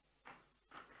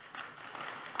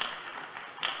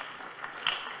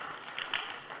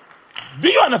 Do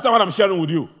you understand what I'm sharing with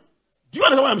you? Do you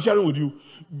understand what I'm sharing with you?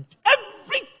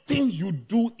 Everything you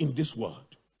do in this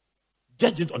world,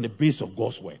 judge it on the basis of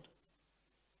God's word.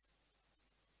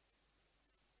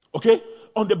 Okay?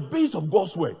 On the basis of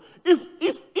God's word. If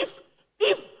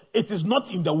it is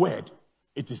not in the word,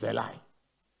 it is a lie.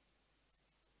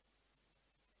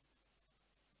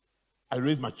 I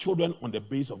raise my children on the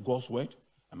basis of God's word.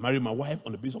 I marry my wife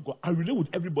on the basis of God. I relate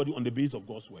with everybody on the basis of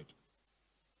God's word.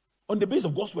 On the basis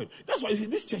of God's word. That's why you see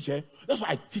this church here, that's why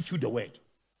I teach you the word.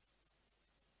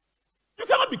 You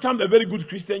cannot become a very good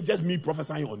Christian just me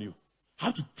prophesying on you. I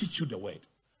have to teach you the word.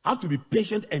 I have to be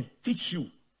patient and teach you.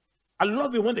 I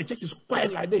love it when the church is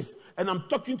quiet like this and I'm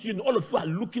talking to you and all of you are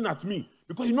looking at me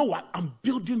because you know what? I'm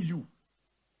building you.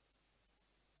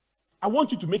 I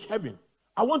want you to make heaven.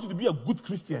 I want you to be a good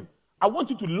Christian. I want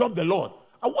you to love the Lord.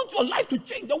 I want your life to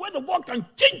change. The word of God can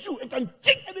change you. It can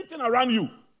change anything around you.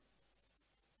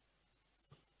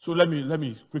 So let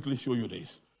me quickly show you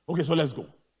this. Okay, so let's go.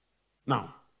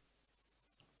 Now.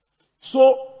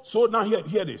 So now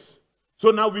hear this.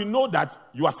 So now we know that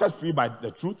you are set free by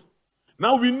the truth.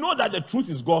 Now we know that the truth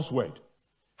is God's word.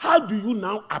 How do you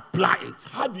now apply it?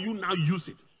 How do you now use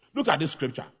it? Look at this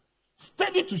scripture.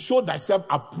 Study to show thyself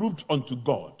approved unto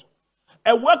God,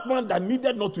 a workman that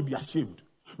needed not to be ashamed,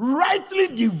 rightly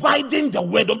dividing the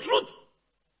word of truth.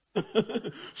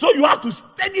 So you have to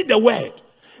study the word.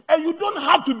 And you don't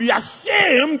have to be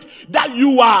ashamed that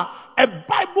you are a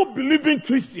Bible-believing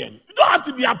Christian. You don't have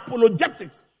to be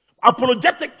apologetic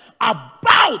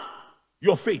about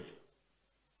your faith.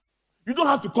 You don't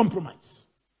have to compromise.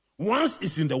 Once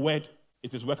it's in the word,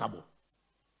 it is workable.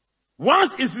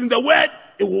 Once it's in the word,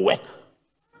 it will work.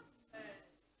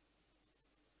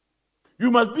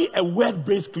 You must be a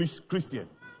word-based Christian.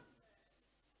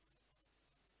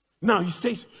 Now he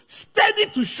says, study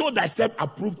to show thyself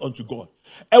approved unto God.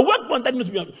 A workman that needs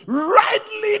to be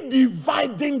rightly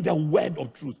dividing the word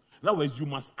of truth. In other words, you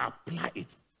must apply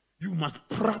it. You must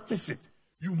practice it.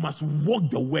 You must walk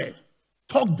the word,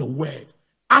 talk the word,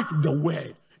 act the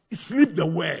word, sleep the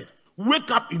word,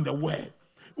 wake up in the word.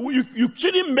 You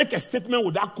shouldn't make a statement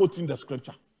without quoting the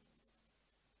scripture.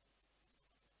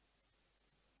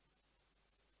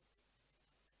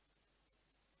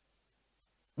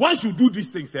 Once you do these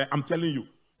things, I'm telling you,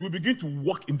 you begin to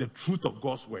walk in the truth of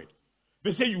God's word.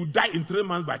 They say you die in 3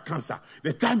 months by cancer.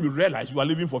 The time you realize you are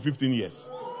living for 15 years.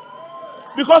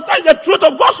 Because that is the truth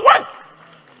of God's word.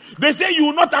 They say you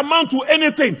will not amount to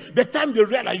anything. The time they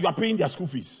realize you are paying their school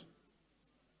fees.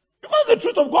 Because it's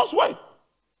the truth of God's word.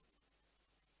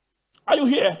 Are you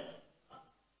here?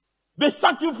 They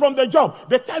sack you from the job.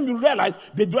 The time you realize,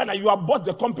 they realize you have bought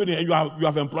the company and you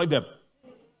have employed them.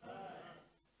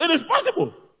 It is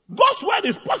possible. God's word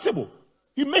is possible.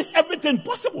 He makes everything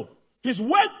possible. His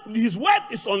word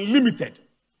is unlimited.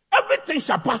 Everything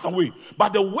shall pass away,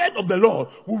 but the word of the Lord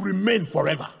will remain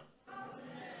forever.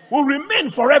 Will remain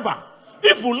forever.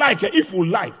 If you like,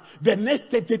 the next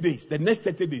 30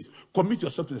 days, commit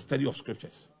yourself to the study of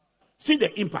scriptures. See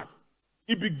the impact.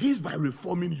 It begins by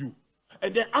reforming you.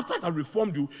 And then after that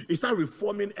reformed you, it starts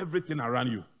reforming everything around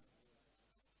you.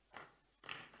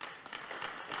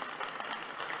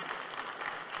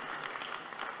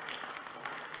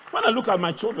 When I look at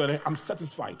my children, I'm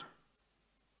satisfied.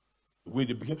 The way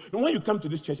they begin. And when you come to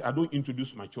this church, I don't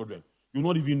introduce my children. You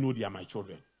won't even know they are my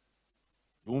children.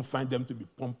 You won't find them to be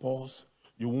pompous.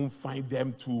 You won't find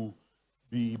them to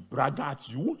be braggarts.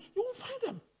 You won't find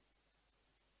them.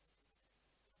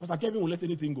 Pastor Kevin will let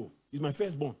anything go. He's my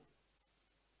firstborn.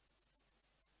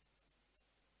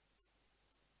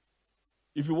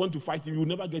 If you want to fight him, you will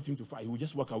never get him to fight. He will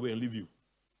just walk away and leave you.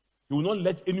 He will not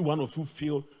let any one of you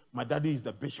feel, my daddy is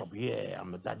the bishop. Yeah,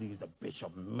 my daddy is the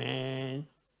bishop. Man.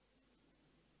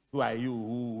 Who are you?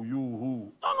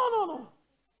 Who? No.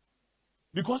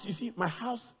 Because you see, my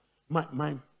house,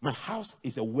 my house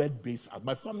is a word-based house.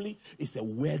 My family is a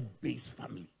word-based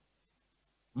family.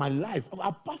 My life,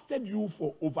 I've pastored you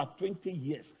for over 20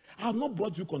 years. I have not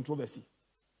brought you controversies.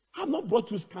 I have not brought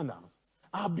you scandals.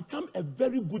 I have become a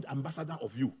very good ambassador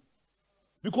of you.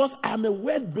 Because I am a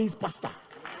word-based pastor.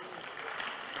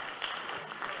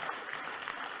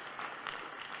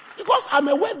 Because I'm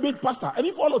a word-based pastor. And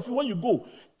if all of you, when you go,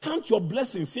 count your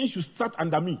blessings since you start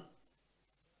under me.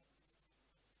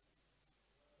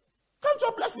 Count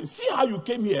your blessings. See how you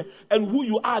came here and who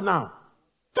you are now.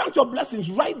 Count your blessings.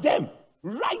 Write them.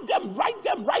 Write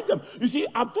them. You see,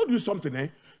 I've told you something.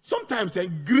 Sometimes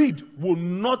greed will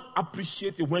not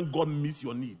appreciate it when God meets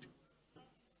your need.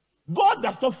 God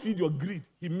does not feed your greed.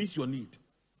 He meets your need.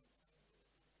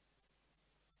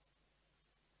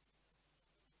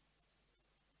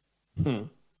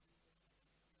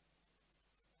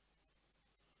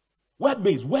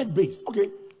 Word-based. Okay,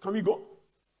 can we go?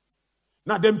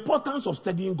 Now, the importance of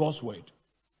studying God's word.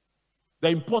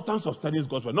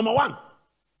 Number one,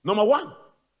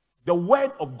 the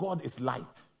word of God is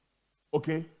light.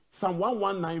 Okay? Psalm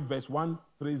 119 verse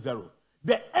 130.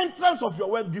 The entrance of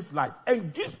your word gives light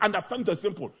and gives understanding to the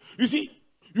simple. You see,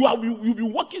 you'll be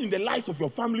walking in the lives of your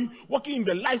family, walking in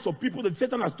the lives of people that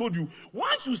Satan has told you.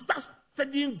 Once you start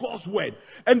studying God's word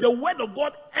and the word of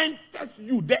God enters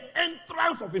you, the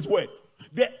entrance of his word.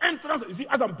 You see,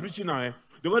 as I'm preaching now,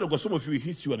 the word of God, some of you, it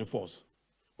hits you and it falls.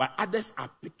 But others are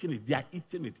picking it. They are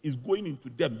eating it. It's going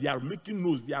into them. They are making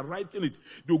notes. They are writing it.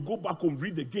 They'll go back home,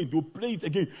 read again. They'll play it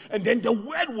again. And then the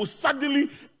word will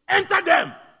suddenly enter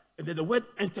them. And then the word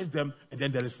enters them. And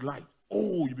then there is light.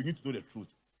 Oh, you begin to know the truth.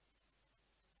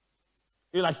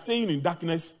 It's like staying in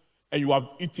darkness and you have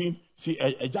eaten. See,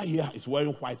 a guy here is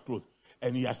wearing white clothes.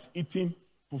 And he has eaten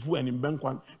fufu and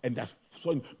imbenkwan. And that's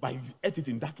so, but he ate it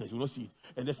in darkness. You will not see it.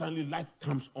 And then suddenly light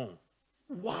comes on.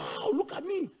 Wow, look at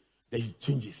me. Then he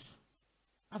changes.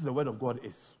 That's the word of God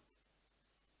is.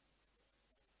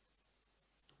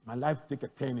 My life took a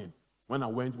turning when I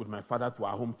went with my father to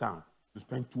our hometown to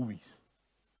spend 2 weeks.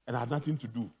 And I had nothing to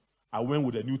do. I went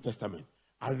with the New Testament.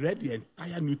 I read the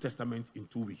entire New Testament in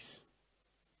 2 weeks.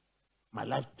 My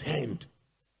life turned.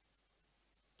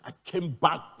 I came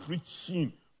back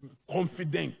preaching,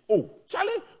 confident. Oh,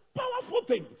 Charlie, powerful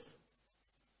things.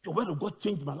 The word of God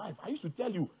changed my life. I used to tell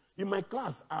you, in my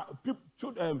class,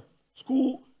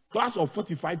 school class of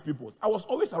 45 people, I was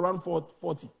always around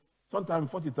 40,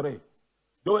 sometimes 43.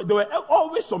 There were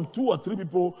always some 2 or 3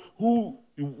 people who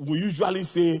will usually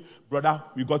say, brother,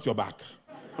 we got your back.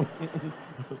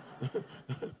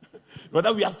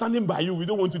 Brother, we are standing by you. We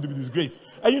don't want you to be disgraced.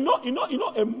 And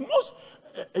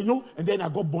and then I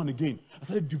got born again. I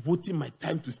started devoting my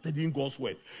time to studying God's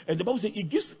word. And the Bible says it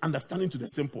gives understanding to the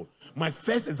simple. My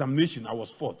first examination, I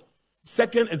was 4th.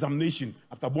 Second examination,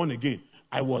 after born again,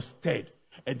 I was 3rd.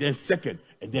 And then 2nd.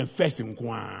 And then 1st in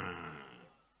Kwan.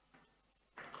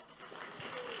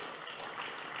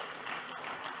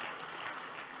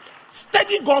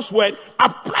 Study God's word,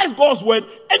 apply God's word,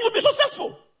 and you'll be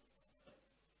successful.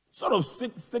 Sort of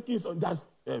sticking on that.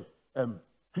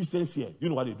 Christians here, you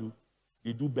know what they do?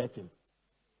 They do betting.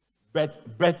 Bet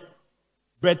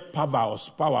power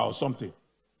or something.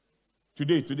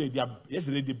 Today,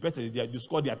 yesterday they betted, they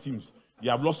scored their teams. They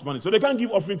have lost money. So they can't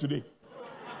give offering today.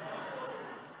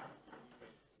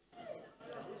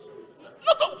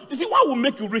 You see, what will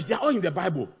make you rich? They are all in the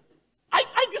Bible.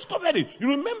 I discovered it. You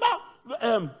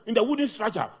remember in the wooden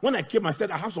structure, when I came, I said,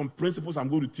 I have some principles I'm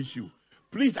going to teach you.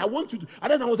 Please, I want you to. At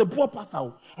that time, I was a poor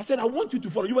pastor. I said, I want you to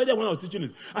follow. You were there when I was teaching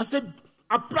it. I said,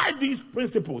 apply these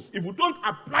principles. If you don't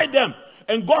apply them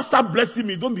and God start blessing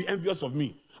me, don't be envious of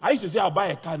me. I used to say, I'll buy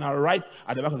a car and I'll write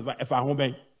at the back of the F.R.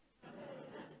 Home.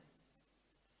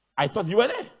 I thought you were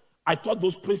there. I taught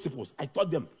those principles. I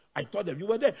taught them. You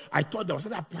were there. I taught them. I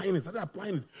started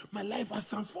applying it. My life has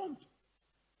transformed.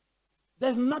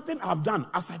 There's nothing I've done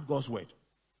outside God's word.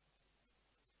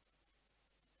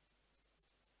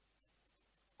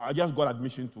 I just got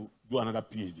admission to do another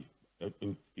PhD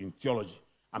in theology.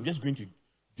 I'm just going to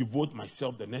devote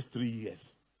myself the next 3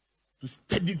 years to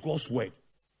study God's word.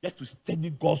 Just to study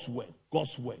God's word.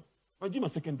 I'm doing my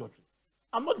second doctorate.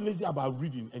 I'm not lazy about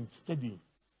reading and studying.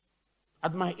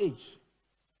 At my age,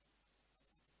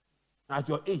 at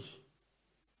your age,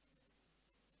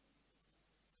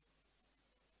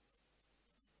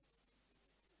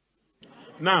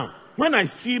 now, when I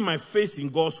see my face in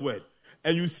God's word,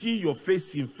 and you see your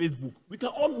face in Facebook, we can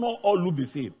all look the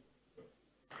same.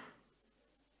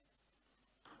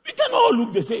 We can all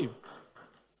look the same.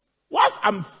 Once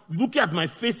I'm looking at my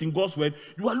face in God's word,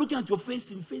 you are looking at your face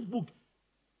in Facebook.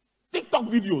 TikTok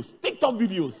videos.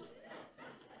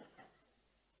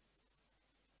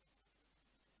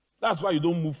 That's why you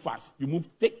don't move fast. You move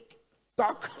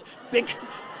tick-tock.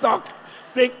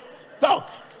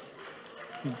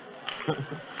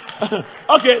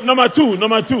 Okay, number two.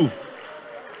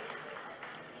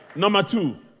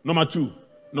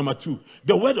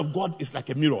 The word of God is like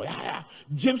a mirror.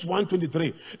 James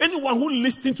 1:23. Anyone who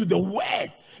listens to the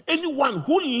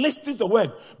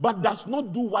word, but does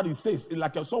not do what he says, is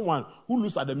like someone who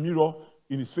looks at the mirror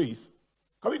in his face.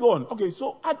 Can we go on? Okay,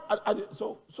 so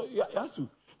he has to.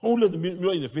 Who looks at the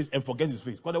mirror in the face and forgets his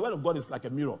face? Because the word of God is like a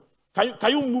mirror.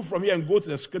 Can you move from here and go to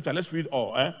the scripture? Let's read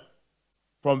all.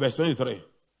 From verse 23.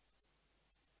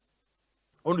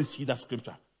 I want to see that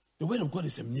scripture. The word of God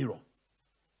is a mirror.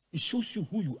 It shows you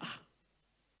who you are.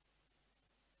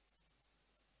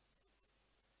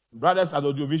 Brothers at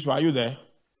Audiovisual, are you there?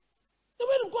 The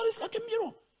word of God is like a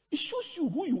mirror. It shows you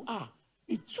who you are.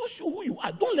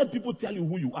 Don't let people tell you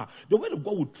who you are. The word of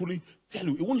God will truly tell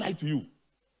you. It won't lie to you.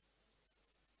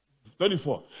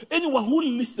 24. Anyone who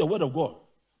listens to the word of God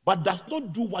but does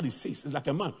not do what he says is like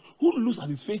a man who looks at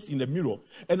his face in the mirror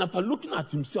and after looking at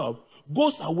himself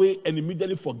goes away and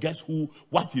immediately forgets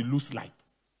what he looks like.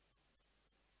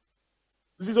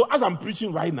 So as I'm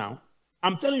preaching right now,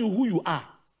 I'm telling you who you are.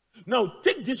 Now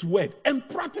take this word and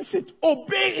practice it.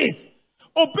 Obey it.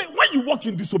 Obey. When you walk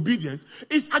in disobedience,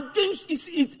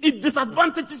 it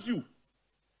disadvantages you.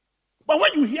 But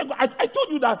when you hear God, I told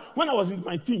you that when I was in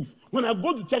my teens, when I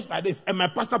go to church like this and my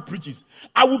pastor preaches,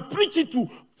 I will preach it to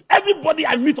everybody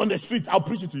I meet on the street. I'll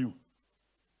preach it to you.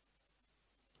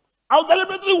 I'll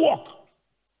deliberately walk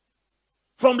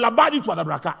from Labadi to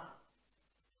Adabraka.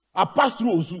 I'll pass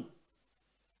through Ozu.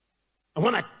 And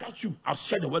when I catch you, I'll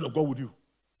share the word of God with you.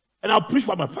 And I'll preach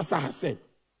what my pastor has said.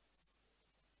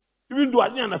 Even though I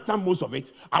didn't understand most of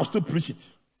it, I'll still preach it.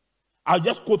 I'll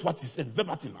just quote what he said,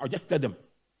 verbatim. I'll just tell them.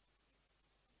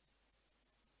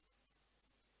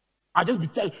 I'll just be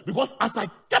telling, because as I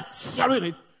kept sharing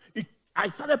it, I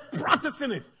started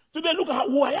practicing it. Today, look at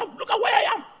who I am. Look at where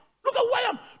I am. Look at who I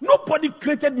am. Nobody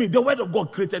created me. The word of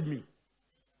God created me.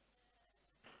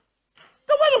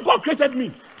 The word of God created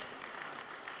me.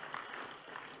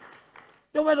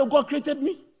 The word of God created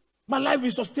me. My life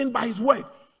is sustained by his word.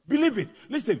 Believe it.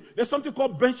 Listen, there's something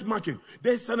called benchmarking.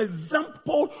 There's an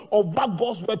example of what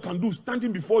God's word can do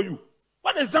standing before you.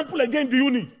 What example again do you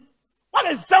need?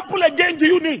 What example again do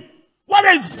you need? What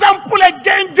example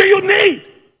again do you need?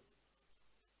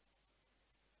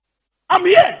 I'm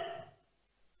here.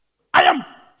 I am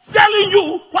telling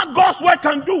you what God's word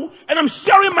can do, and I'm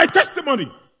sharing my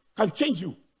testimony. Can change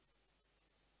you.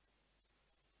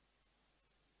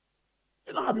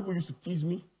 You know how people used to tease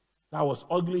me? That I was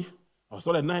ugly. I was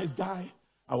not a nice guy.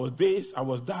 I was this, I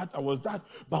was that, I was that.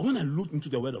 But when I looked into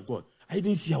the word of God, I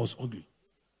didn't see I was ugly.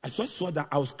 I just saw that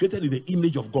I was created in the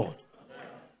image of God.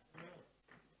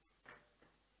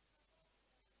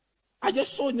 I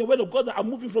just saw in the word of God that I'm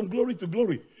moving from glory to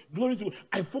glory. Glory to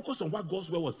I focused on what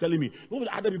God's word was telling me. Not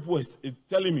what other people were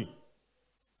telling me.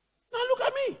 Now look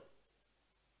at me.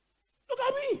 Look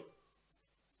at me.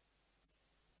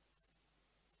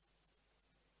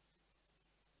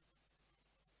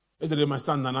 Yesterday, my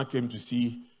son Nana came to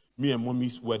see me and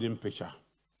mommy's wedding picture.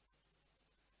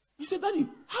 He said, Daddy,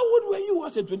 how old were you? I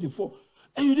said, 24.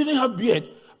 And you didn't have beard.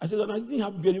 I said, I didn't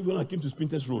have beard even when I came to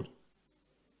Spinters Road.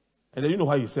 And then you know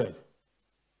what he said?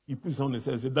 He put his hand and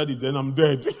said, Daddy, then I'm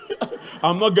dead.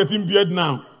 I'm not getting beard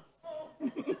now.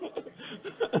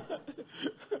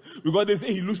 Because they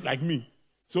say he looks like me.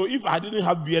 So if I didn't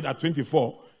have beard at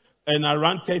 24 and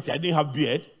around 30 I didn't have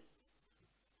beard,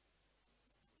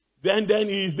 then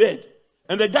he is dead.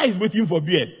 And the guy is waiting for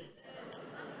beard.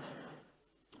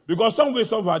 Because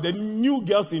somehow, the new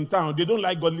girls in town, they don't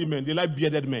like godly men. They like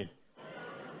bearded men.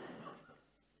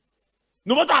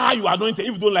 No matter how you are anointed,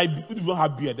 if you don't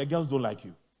have beard, the girls don't like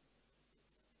you.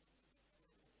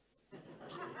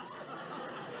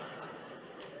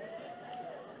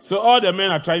 So all the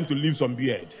men are trying to leave some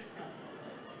beard.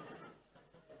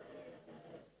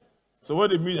 So when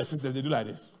they meet their sisters, they do like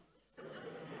this.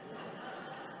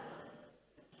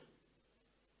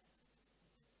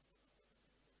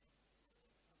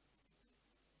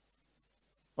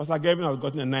 Pastor Gavin has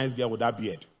gotten a nice girl with that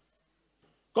beard.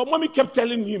 Because mommy kept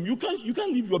telling him, you can't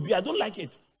leave your beard. I don't like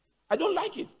it. I don't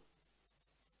like it.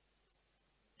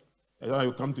 And then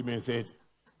he come to me and said,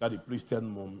 Daddy, please tell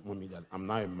mommy that I'm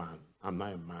not a man. I'm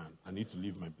not a man. I need to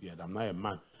leave my beard. I'm not a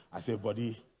man. I said, buddy,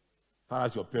 as far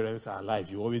as your parents are alive,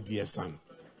 you always be a son.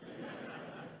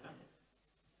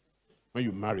 When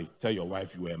you marry, tell your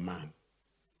wife you were a man.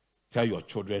 Tell your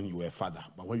children you were a father.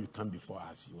 But when you come before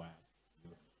us,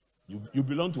 you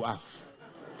belong to us.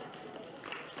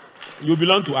 You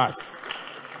belong to us.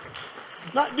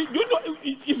 Now, you know,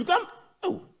 if you come,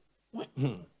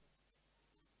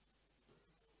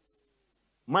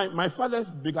 My father's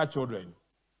bigger children,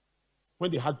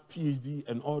 when they had PhD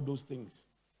and all those things,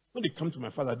 when they come to my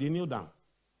father, they kneel down.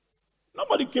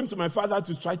 Nobody came to my father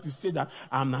to try to say that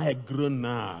I'm not a grown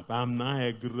up. I'm not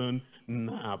a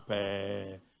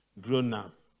grown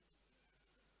up.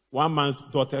 One man's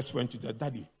daughters went to their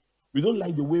daddy. We don't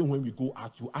like the way when we go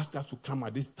out, you ask us to come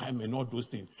at this time and all those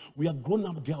things. We are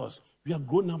grown-up girls. We are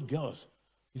grown-up girls.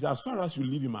 He said, as far as you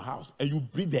live in my house and you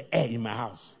breathe the air in my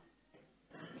house,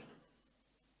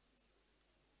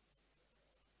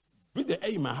 breathe the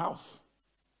air in my house,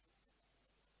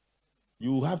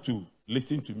 you have to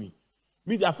listen to me.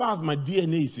 Me, as far as my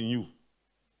DNA is in you,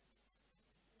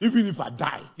 even if I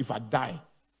die,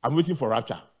 I'm waiting for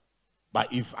rapture.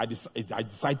 But if I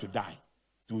decide to die,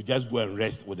 to just go and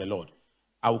rest with the Lord,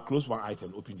 I will close one eye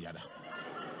and open the other.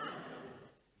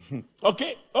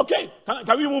 Okay.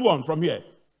 Can we move on from here?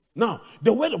 Now,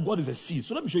 the word of God is a seed.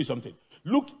 So let me show you something.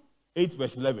 Luke 8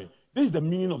 verse 11. This is the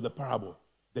meaning of the parable.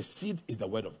 The seed is the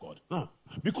word of God. Now,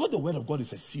 because the word of God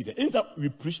is a seed, anytime we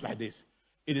preach like this,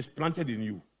 it is planted in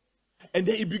you. And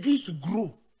then it begins to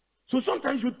grow. So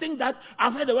sometimes you think that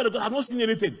I've heard the word of God, I've not seen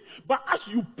anything. But as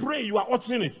you pray, you are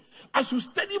watching it. As you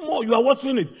study more, you are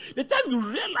watching it. The time you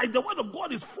realize the word of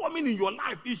God is forming in your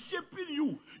life, it's shaping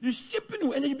you. It's shaping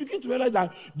you. And then you begin to realize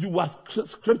that you are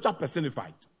scripture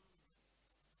personified.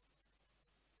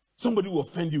 Somebody will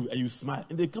offend you and you smile.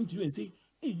 And they come to you and say,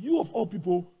 hey, you of all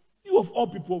people,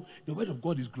 the word of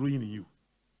God is growing in you.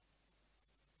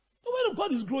 The word of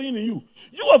God is growing in you.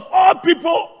 You of all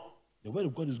people, the word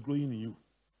of God is growing in you.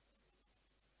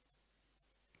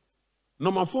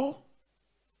 Number four,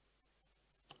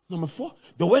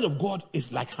 the word of God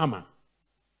is like hammer.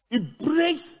 It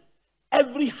breaks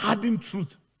every hardened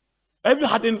truth, every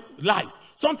hardened lies.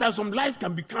 Sometimes some lies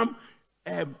can become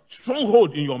a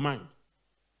stronghold in your mind.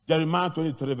 Jeremiah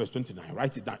 23 verse 29,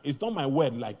 write it down. It's not my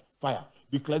word like fire,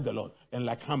 declares the Lord, and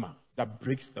like hammer that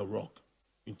breaks the rock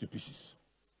into pieces.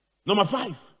 Number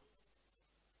 5,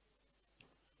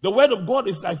 the word of God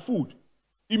is like food.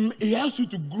 It helps you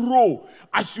to grow.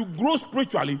 As you grow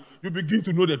spiritually, you begin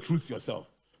to know the truth yourself.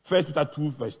 1 Peter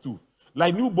 2 verse 2.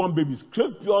 Like newborn babies,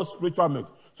 crave pure spiritual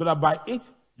milk, so that by it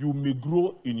you may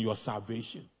grow in your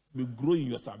salvation. You may grow in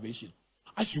your salvation.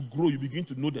 As you grow, you begin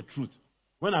to know the truth.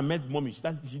 When I met mommy, she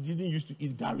didn't used to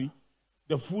eat Gary.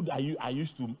 The food I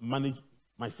used to manage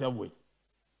myself with.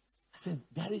 I said,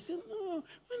 Gary, said, no,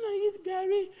 when I eat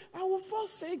Gary, I will fall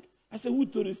sick. I said, who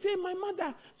told you? Say, my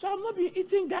mother. So I've not been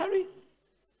eating Gary.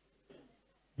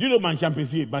 Do you know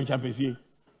Banchampesier?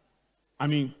 I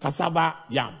mean, cassava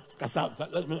yams. Cassava,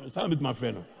 with my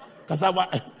friend.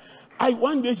 Cassava.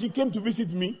 One day she came to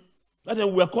visit me. That day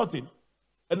we were cutting.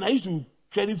 And I used to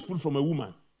credit food from a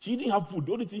woman. She didn't have food.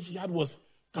 The only thing she had was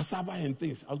cassava and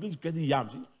things. I was going to credit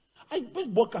yams. I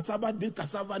just bought cassava, did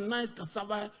cassava, nice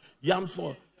cassava yams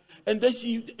for. And then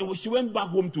she went back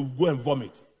home to go and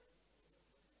vomit.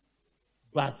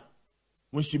 But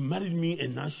when she married me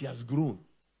and now she has grown,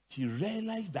 she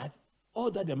realized that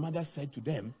all that the mother said to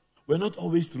them were not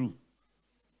always true.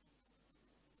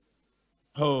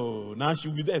 Oh, now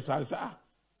she'll be there. So I say,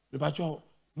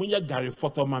 the Gary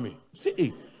photo mommy. Say,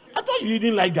 hey, I thought you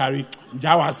didn't like Gary.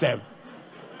 Jawa Sam.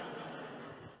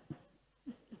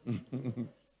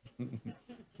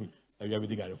 Have you ever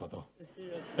did Gary photo?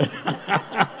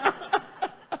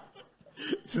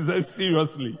 She said,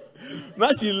 seriously.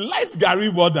 Now she likes Gary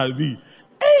more than me.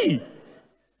 Hey!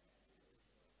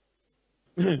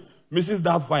 Mrs.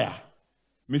 Doubtfire,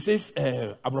 Mrs.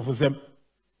 Abrafosem.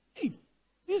 Hey,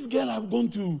 this girl I'm going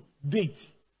to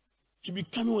date. She be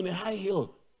coming on a high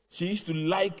heel. She used to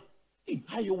like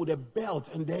high heel with a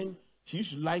belt, and then she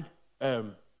used to like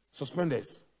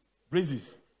suspenders,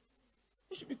 braces.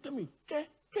 She be coming.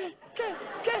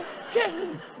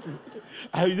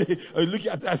 I look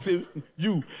at her and say,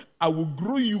 you, I will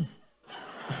grow you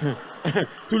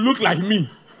to look like me.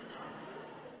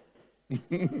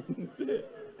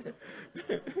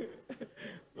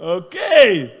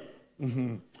 Okay.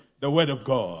 The word of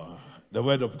God. The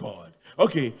word of God.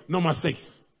 Okay, number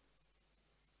 6.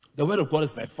 The word of God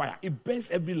is like fire. It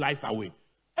burns every lie away.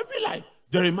 Every lie.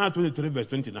 Jeremiah 23 verse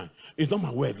 29. It's not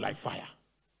my word like fire.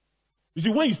 You see,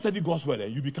 when you study God's word,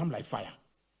 you become like fire.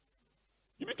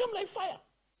 You become like fire.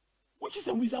 Witches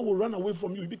and wizards will run away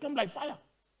from you. You become like fire.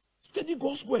 Study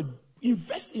God's word.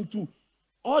 Invest into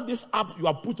all this app you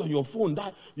have put on your phone.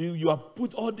 That you have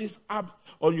put all this app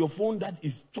on your phone that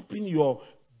is chopping your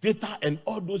data and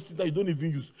all those things that you don't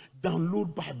even use.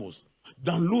 Download Bibles.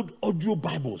 Download audio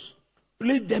Bibles.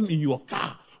 Play them in your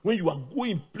car. When you are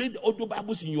going, play the audio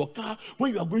Bibles in your car.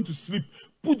 When you are going to sleep,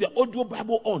 put the audio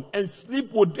Bible on and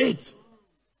sleep with it.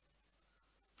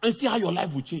 And see how your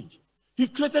life will change. He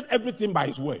created everything by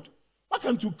his word. Why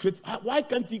can't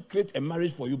he create a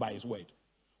marriage for you by his word?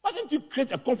 Why can't he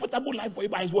create a comfortable life for you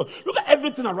by his word? Look at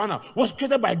everything around us was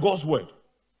created by God's word.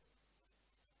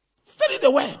 Study the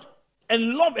word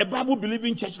and love a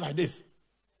Bible-believing church like this.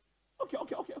 Okay.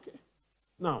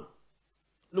 Now,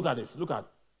 look at this. Can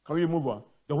we move on?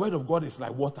 The word of God is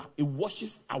like water. It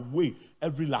washes away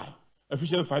every lie.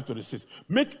 Ephesians 5:26.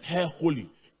 Make her holy,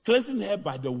 cleansing her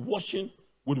by the washing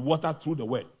with water through the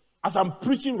word. As I'm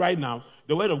preaching right now,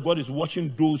 the word of God is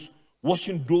washing those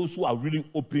who are really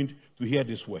opened to hear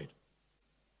this word.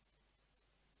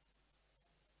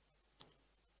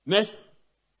 Next.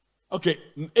 Okay,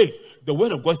 8. The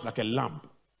word of God is like a lamp.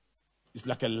 It's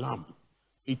like a lamp.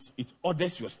 It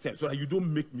orders your steps so that you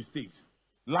don't make mistakes.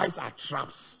 Lies are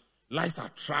traps.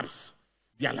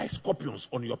 They are like scorpions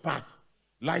on your path.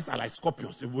 Lies are like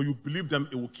scorpions. If you believe them,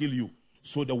 it will kill you.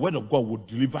 So the word of God will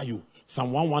deliver you.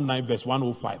 Psalm 119 verse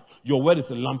 105. Your word is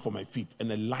a lamp for my feet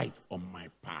and a light on my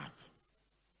path.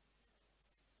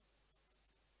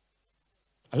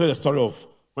 I heard the story of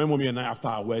When mommy and I, after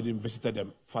our wedding, visited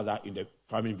them father in the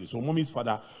farming village. So mommy's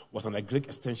father was an agric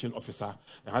extension officer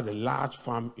and had a large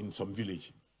farm in some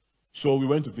village. So we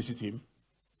went to visit him.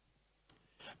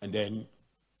 And then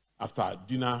after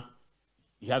dinner,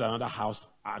 he had another house,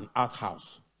 an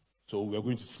outhouse. So we were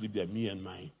going to sleep there, me and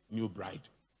my new bride.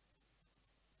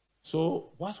 So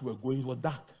whilst we were going, it was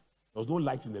dark. There was no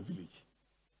light in the village.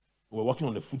 We were walking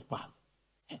on the footpath.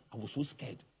 I was so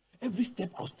scared. Every step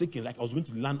I was taking, like I was going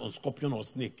to land on scorpion or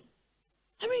snake.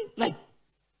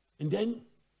 And then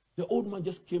the old man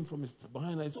just came from his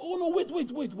behind and said, oh no, wait.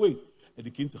 And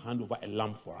he came to hand over a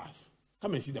lamp for us.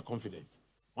 Come and see the confidence.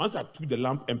 Once I took the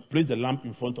lamp and placed the lamp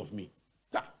in front of me,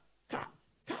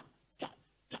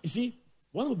 you see,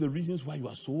 one of the reasons why you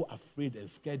are so afraid and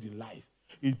scared in life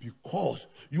is because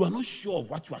you are not sure of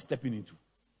what you are stepping into.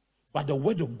 But the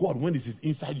word of God, when it is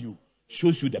inside you,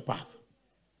 shows you the path.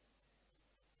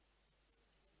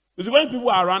 You see, when people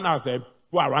are around us,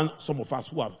 who are around some of us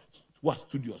who are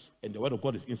studious, and the word of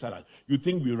God is inside us, you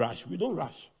think we rush. We don't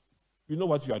rush. We know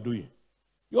what you are doing.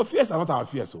 Your fears are not our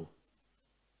fears, so.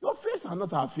 Your fears are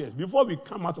not our fears. Before we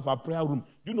come out of our prayer room,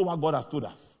 do you know what God has told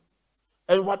us?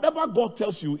 And whatever God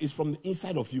tells you is from the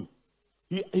inside of you.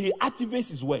 He activates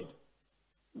his word.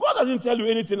 God doesn't tell you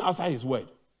anything outside his word.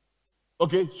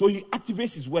 Okay? So he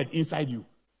activates his word inside you.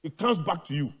 It comes back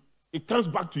to you. It comes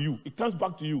back to you. It comes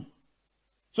back to you.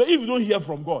 So if you don't hear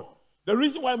from God, the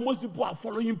reason why most people are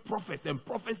following prophets and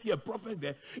prophets here, prophets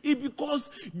there, is because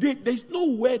there's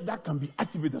no word that can be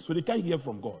activated, so they can't hear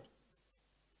from God.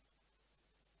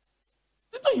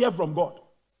 They don't hear from God.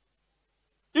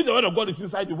 If the word of God is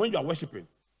inside you, when you are worshiping,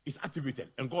 it's activated,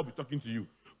 and God will be talking to you.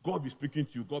 God will be speaking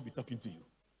to you. God will be talking to you.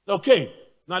 Okay,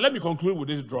 now let me conclude with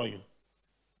this drawing.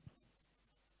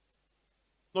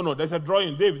 No, there's a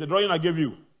drawing. Dave, the drawing I gave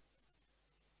you.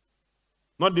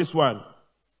 Not this one.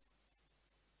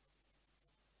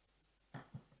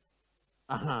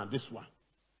 This one.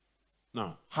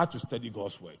 Now, how to study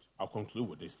God's word. I'll conclude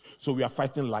with this. So we are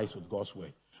fighting lies with God's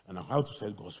word. And how to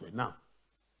study God's word. Now,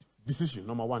 decision,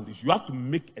 number one, you have to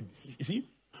make a decision. You see,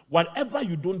 whatever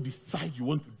you don't decide you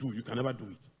want to do, you can never do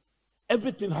it.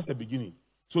 Everything has a beginning.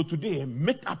 So today,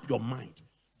 make up your mind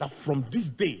that from this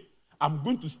day, I'm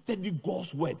going to study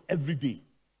God's word every day.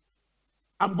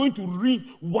 I'm going to read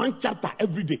one chapter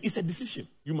every day. It's a decision.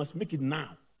 You must make it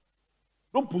now.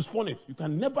 Don't postpone it. You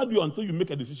can never do it until you make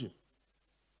a decision.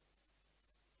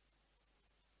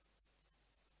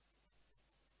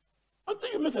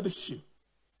 Until you make a decision.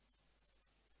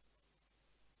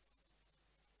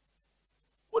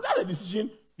 Without a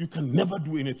decision, you can never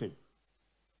do anything.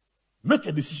 Make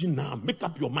a decision now. Make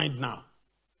up your mind now.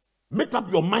 Make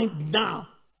up your mind now.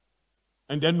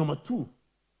 And then number two,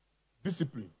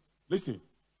 discipline. Listen.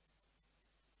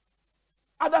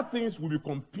 Other things will be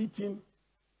competing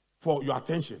for your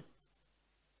attention.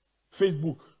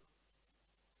 Facebook,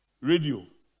 radio,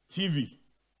 TV,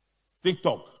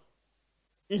 TikTok,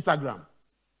 Instagram,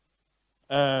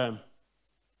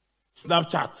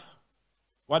 Snapchat.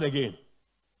 What again?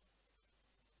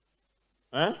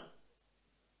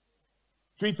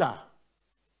 Twitter.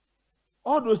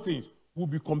 All those things will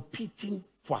be competing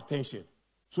for attention.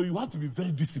 So you have to be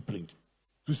very disciplined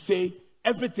to say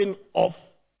everything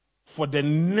off for the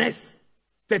next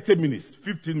 30 minutes,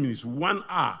 15 minutes, 1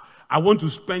 hour. I want to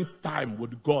spend time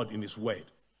with God in his word.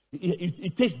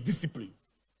 It takes discipline.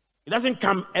 It doesn't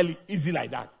come easy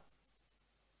like that.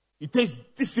 It takes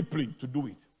discipline to do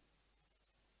it.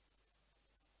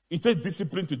 It takes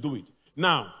discipline to do it.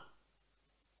 Now,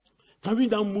 can we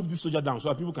now move this soldier down so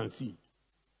that people can see?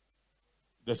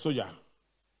 The soldier.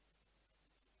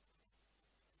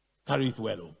 Carry it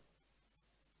well.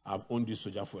 I've owned this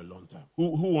soldier for a long time.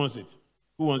 Who wants it?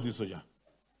 Who wants this soldier?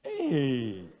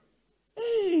 Hey.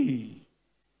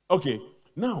 Okay,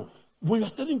 now, when you're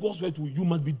studying God's word, you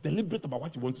must be deliberate about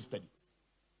what you want to study.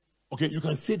 Okay, you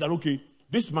can say that, okay,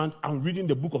 this month I'm reading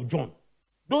the book of John.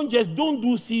 Don't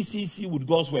do C with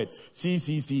God's word. C,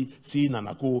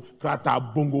 Nanako,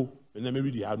 Krata, Bongo, and then maybe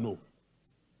they have no.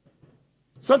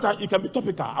 Sometimes it can be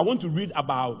topical. I want to read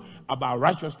about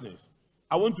righteousness.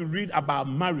 I want to read about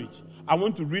marriage. I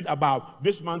want to read about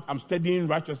this month I'm studying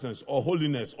righteousness or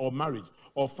holiness or marriage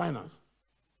or finance.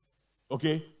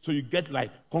 Okay? So you get like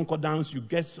concordance, you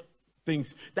get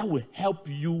things that will help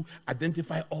you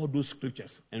identify all those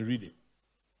scriptures and read it.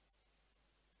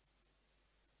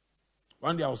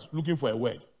 One day I was looking for a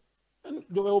word, and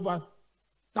there were over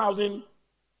 1,000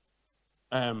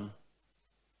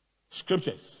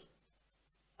 scriptures.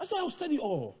 I said I'll study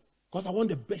all because I want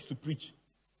the best to preach.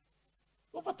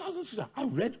 Over 1,000 scriptures. I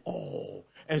read all.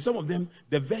 And some of them,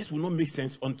 the verse will not make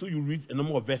sense until you read a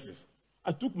number of verses.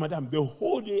 I took madam, the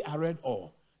whole day I read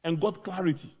all. and got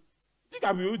clarity. You think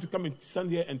I'll be able to come and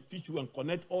stand here and teach you and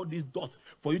connect all these dots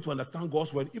for you to understand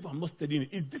God's word if I'm not studying it?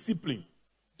 It's discipline.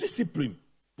 Discipline.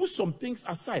 Put some things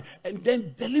aside. And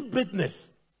then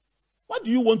deliberateness. What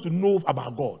do you want to know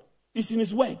about God? It's in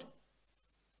His word.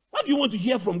 What do you want to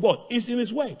hear from God? It's in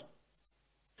His word.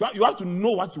 You have to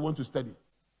know what you want to study.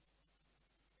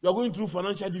 You are going through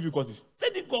financial difficulties.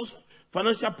 Study God's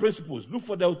financial principles. Look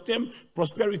for the term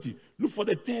prosperity. Look for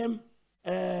the term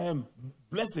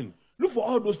blessing. Look for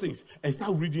all those things and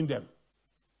start reading them.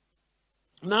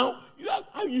 Now,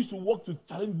 I used to walk to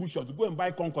Challenge Bookshop to go and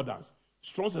buy concordance.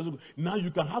 Now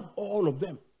you can have all of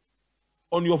them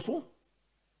on your phone.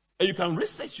 And you can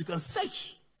research, you can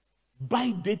search.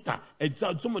 Buy data. And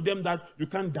some of them that you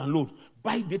can download.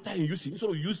 Buy data and use it.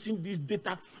 Instead of using this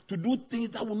data to do things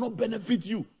that will not benefit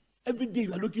you. Every day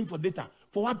you are looking for data.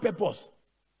 For what purpose?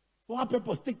 For what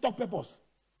purpose? TikTok purpose.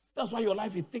 That's why your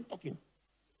life is TikToking.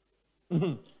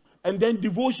 And then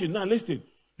devotion. Now listen.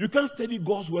 You can't study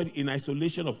God's word in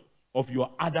isolation of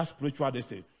your other spiritual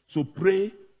destiny. So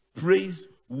pray, praise,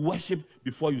 worship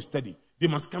before you study. They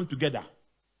must come together.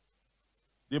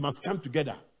 They must come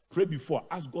together. Pray before.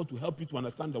 Ask God to help you to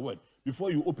understand the word before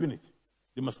you open it.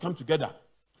 They must come together.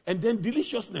 And then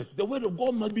deliciousness. The word of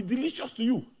God must be delicious to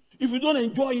you. If you don't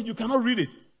enjoy it, you cannot read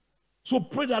it. So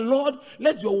pray that, Lord,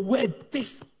 let your word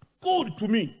taste good to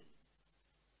me.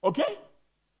 Okay?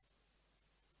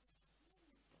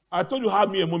 I told you how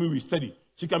me and mommy will study.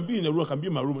 She can be in the room, I can be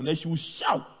in my room, and then she will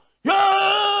shout. Yeah!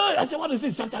 I said, what is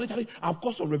it? Charlie, I've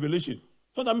got some revelation.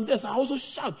 So that I also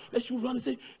shout. Then she will run and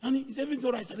say, honey, is everything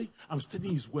all right, Charlie? I'm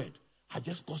studying his word. I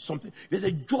just got something. There's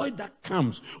a joy that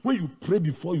comes when you pray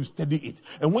before you study it.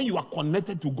 And when you are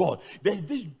connected to God, there's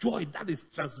this joy that is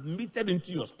transmitted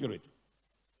into your spirit.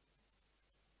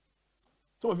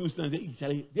 Some of you stand and say,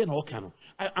 Charlie, they're not kind of.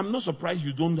 I'm not surprised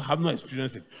you have not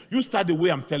experienced it. You start the way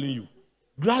I'm telling you.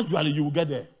 Gradually, you will get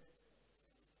there.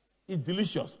 It's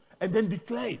delicious. And then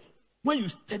declare it. When you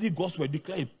study God's word,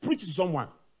 declare it. Preach to someone.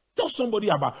 Tell somebody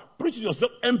about. Preach to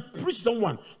yourself and preach to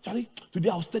someone. Charlie, today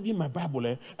I was studying my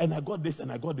Bible and I got this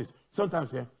and I got this.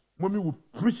 Sometimes mommy will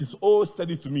preach his old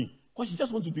studies to me because she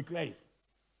just wants to declare it.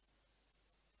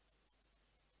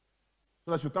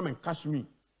 So that she'll come and catch me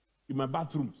in my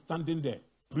bathroom, standing there,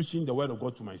 preaching the word of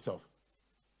God to myself.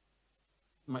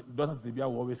 My daughter Tibia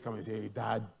will always come and say, hey,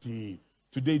 Daddy,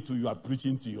 today too you are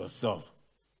preaching to yourself.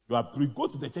 Go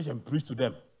to the church and preach to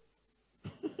them.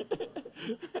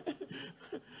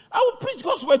 I will preach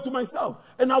God's word to myself.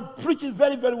 And I'll preach it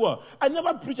very, very well. I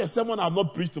never preach a sermon I've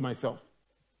not preached to myself.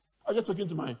 I was just talking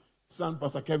to my son,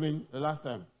 Pastor Kevin, the last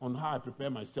time on how I prepare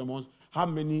my sermons, how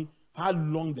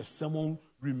long the sermon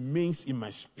remains in my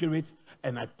spirit,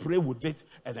 and I pray with it,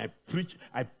 and I preach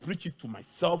it to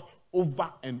myself over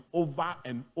and over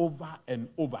and over and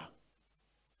over.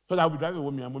 So I'll be driving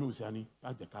with me, and mommy will say, honey,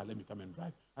 pack the car, let me come and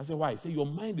drive. I say, why? I say, your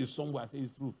mind is somewhere. I say,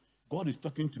 it's true. God is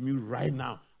talking to me right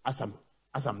now as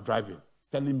I'm driving,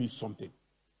 telling me something.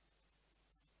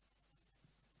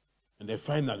 And then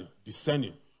finally,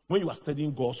 discerning. When you are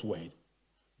studying God's word,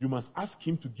 you must ask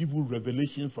him to give you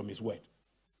revelation from his word.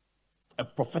 A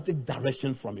prophetic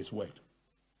direction from his word.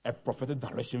 A prophetic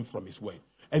direction from his word.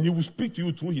 And he will speak to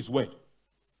you through his word.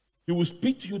 He will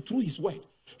speak to you through his word.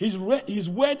 His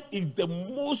word is the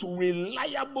most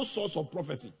reliable source of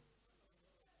prophecy.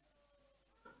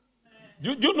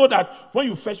 Do you know that when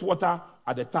you fetch water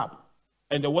at the tap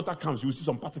and the water comes, you see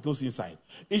some particles inside?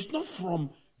 It's not from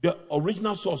the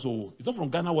original source. It's not from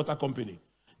Ghana Water Company.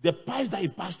 The pipes that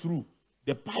it passed through,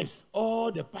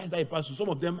 all the pipes that it passed through, some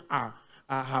of them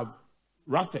have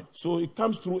rusted. So it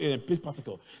comes through a paste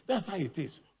particle. That's how it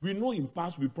is. We know in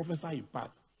parts, we prophesy in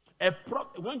parts.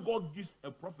 When God gives a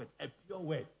prophet a pure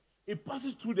word, it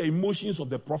passes through the emotions of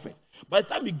the prophet. By the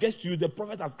time it gets to you, the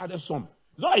prophet has added some.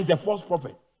 It's not like it's a false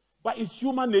prophet, but it's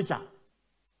human nature.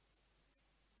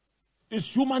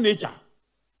 It's human nature.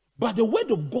 But the word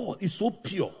of God is so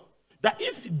pure that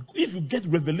if you get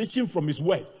revelation from his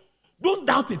word, don't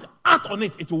doubt it. Act on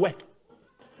it. It will work.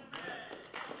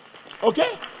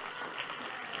 Okay?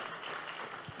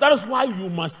 That is why you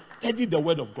must study the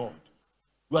word of God.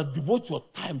 You must devote your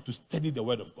time to study the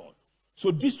word of God. So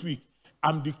this week,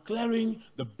 I'm declaring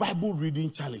the Bible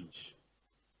reading challenge.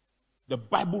 The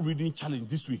Bible reading challenge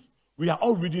this week. We are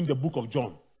all reading the book of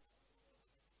John.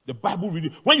 The Bible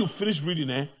reading. When you finish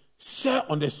reading, share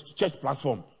on the church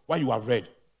platform what you have read.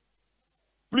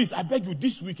 Please, I beg you,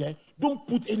 this week, don't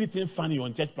put anything funny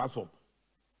on church platform.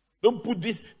 Don't put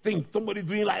this thing, somebody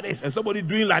doing like this and somebody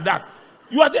doing like that.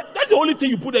 That's the only thing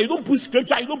you put there. You don't put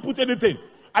scripture, you don't put anything.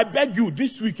 I beg you,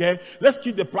 this week, let's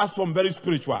keep the platform very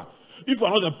spiritual. If we're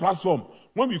not on the platform,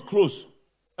 when we close,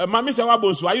 Mami Sewa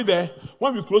Bonsu, are you there?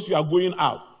 When we close, you are going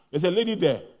out. There's a lady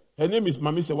there. Her name is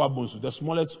Mami Sewa Bonsu, the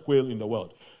smallest whale in the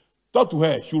world. Talk to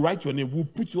her. She'll write your name. We'll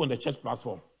put you on the church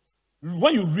platform.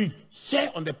 When you read, share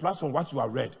on the platform what you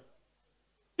have read.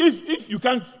 If you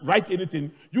can't write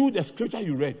anything, the scripture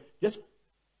you read, just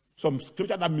some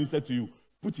scripture that ministered to you,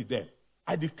 put it there.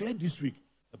 I declare this week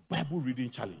a Bible reading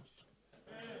challenge.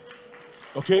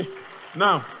 Okay?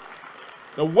 Now,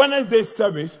 the Wednesday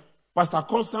service, Pastor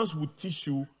Constance will teach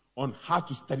you on how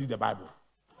to study the Bible.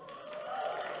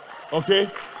 Okay?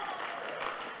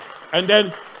 And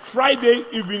then Friday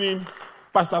evening,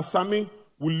 Pastor Sammy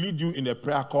will lead you in a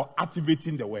prayer called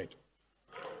Activating the Word.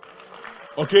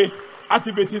 Okay?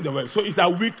 Activating the Word. So it's a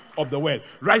week of the Word.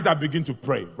 Rise that begin to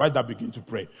pray. Rise that begin to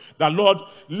pray. That Lord,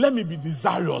 let me be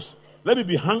desirous. Let me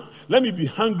be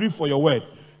hungry for your Word.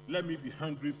 Let me be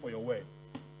hungry for your Word.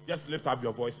 Just lift up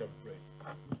your voice and pray.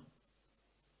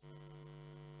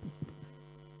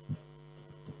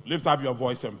 Lift up your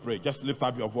voice and pray. Just lift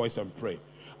up your voice and pray.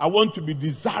 I want to be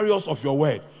desirous of your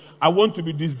Word. I want to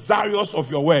be desirous of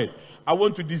your Word. I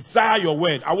want to desire your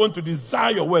Word. I want to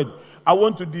desire your Word. I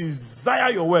want to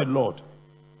desire your Word, Lord.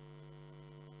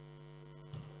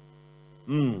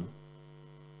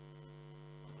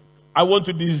 I want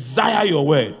to desire your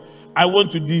Word. I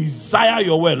want to desire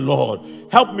your Word, Lord.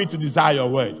 Help me to desire your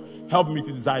Word. Help me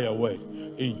to desire your Word.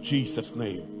 In Jesus'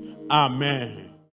 name. Amen.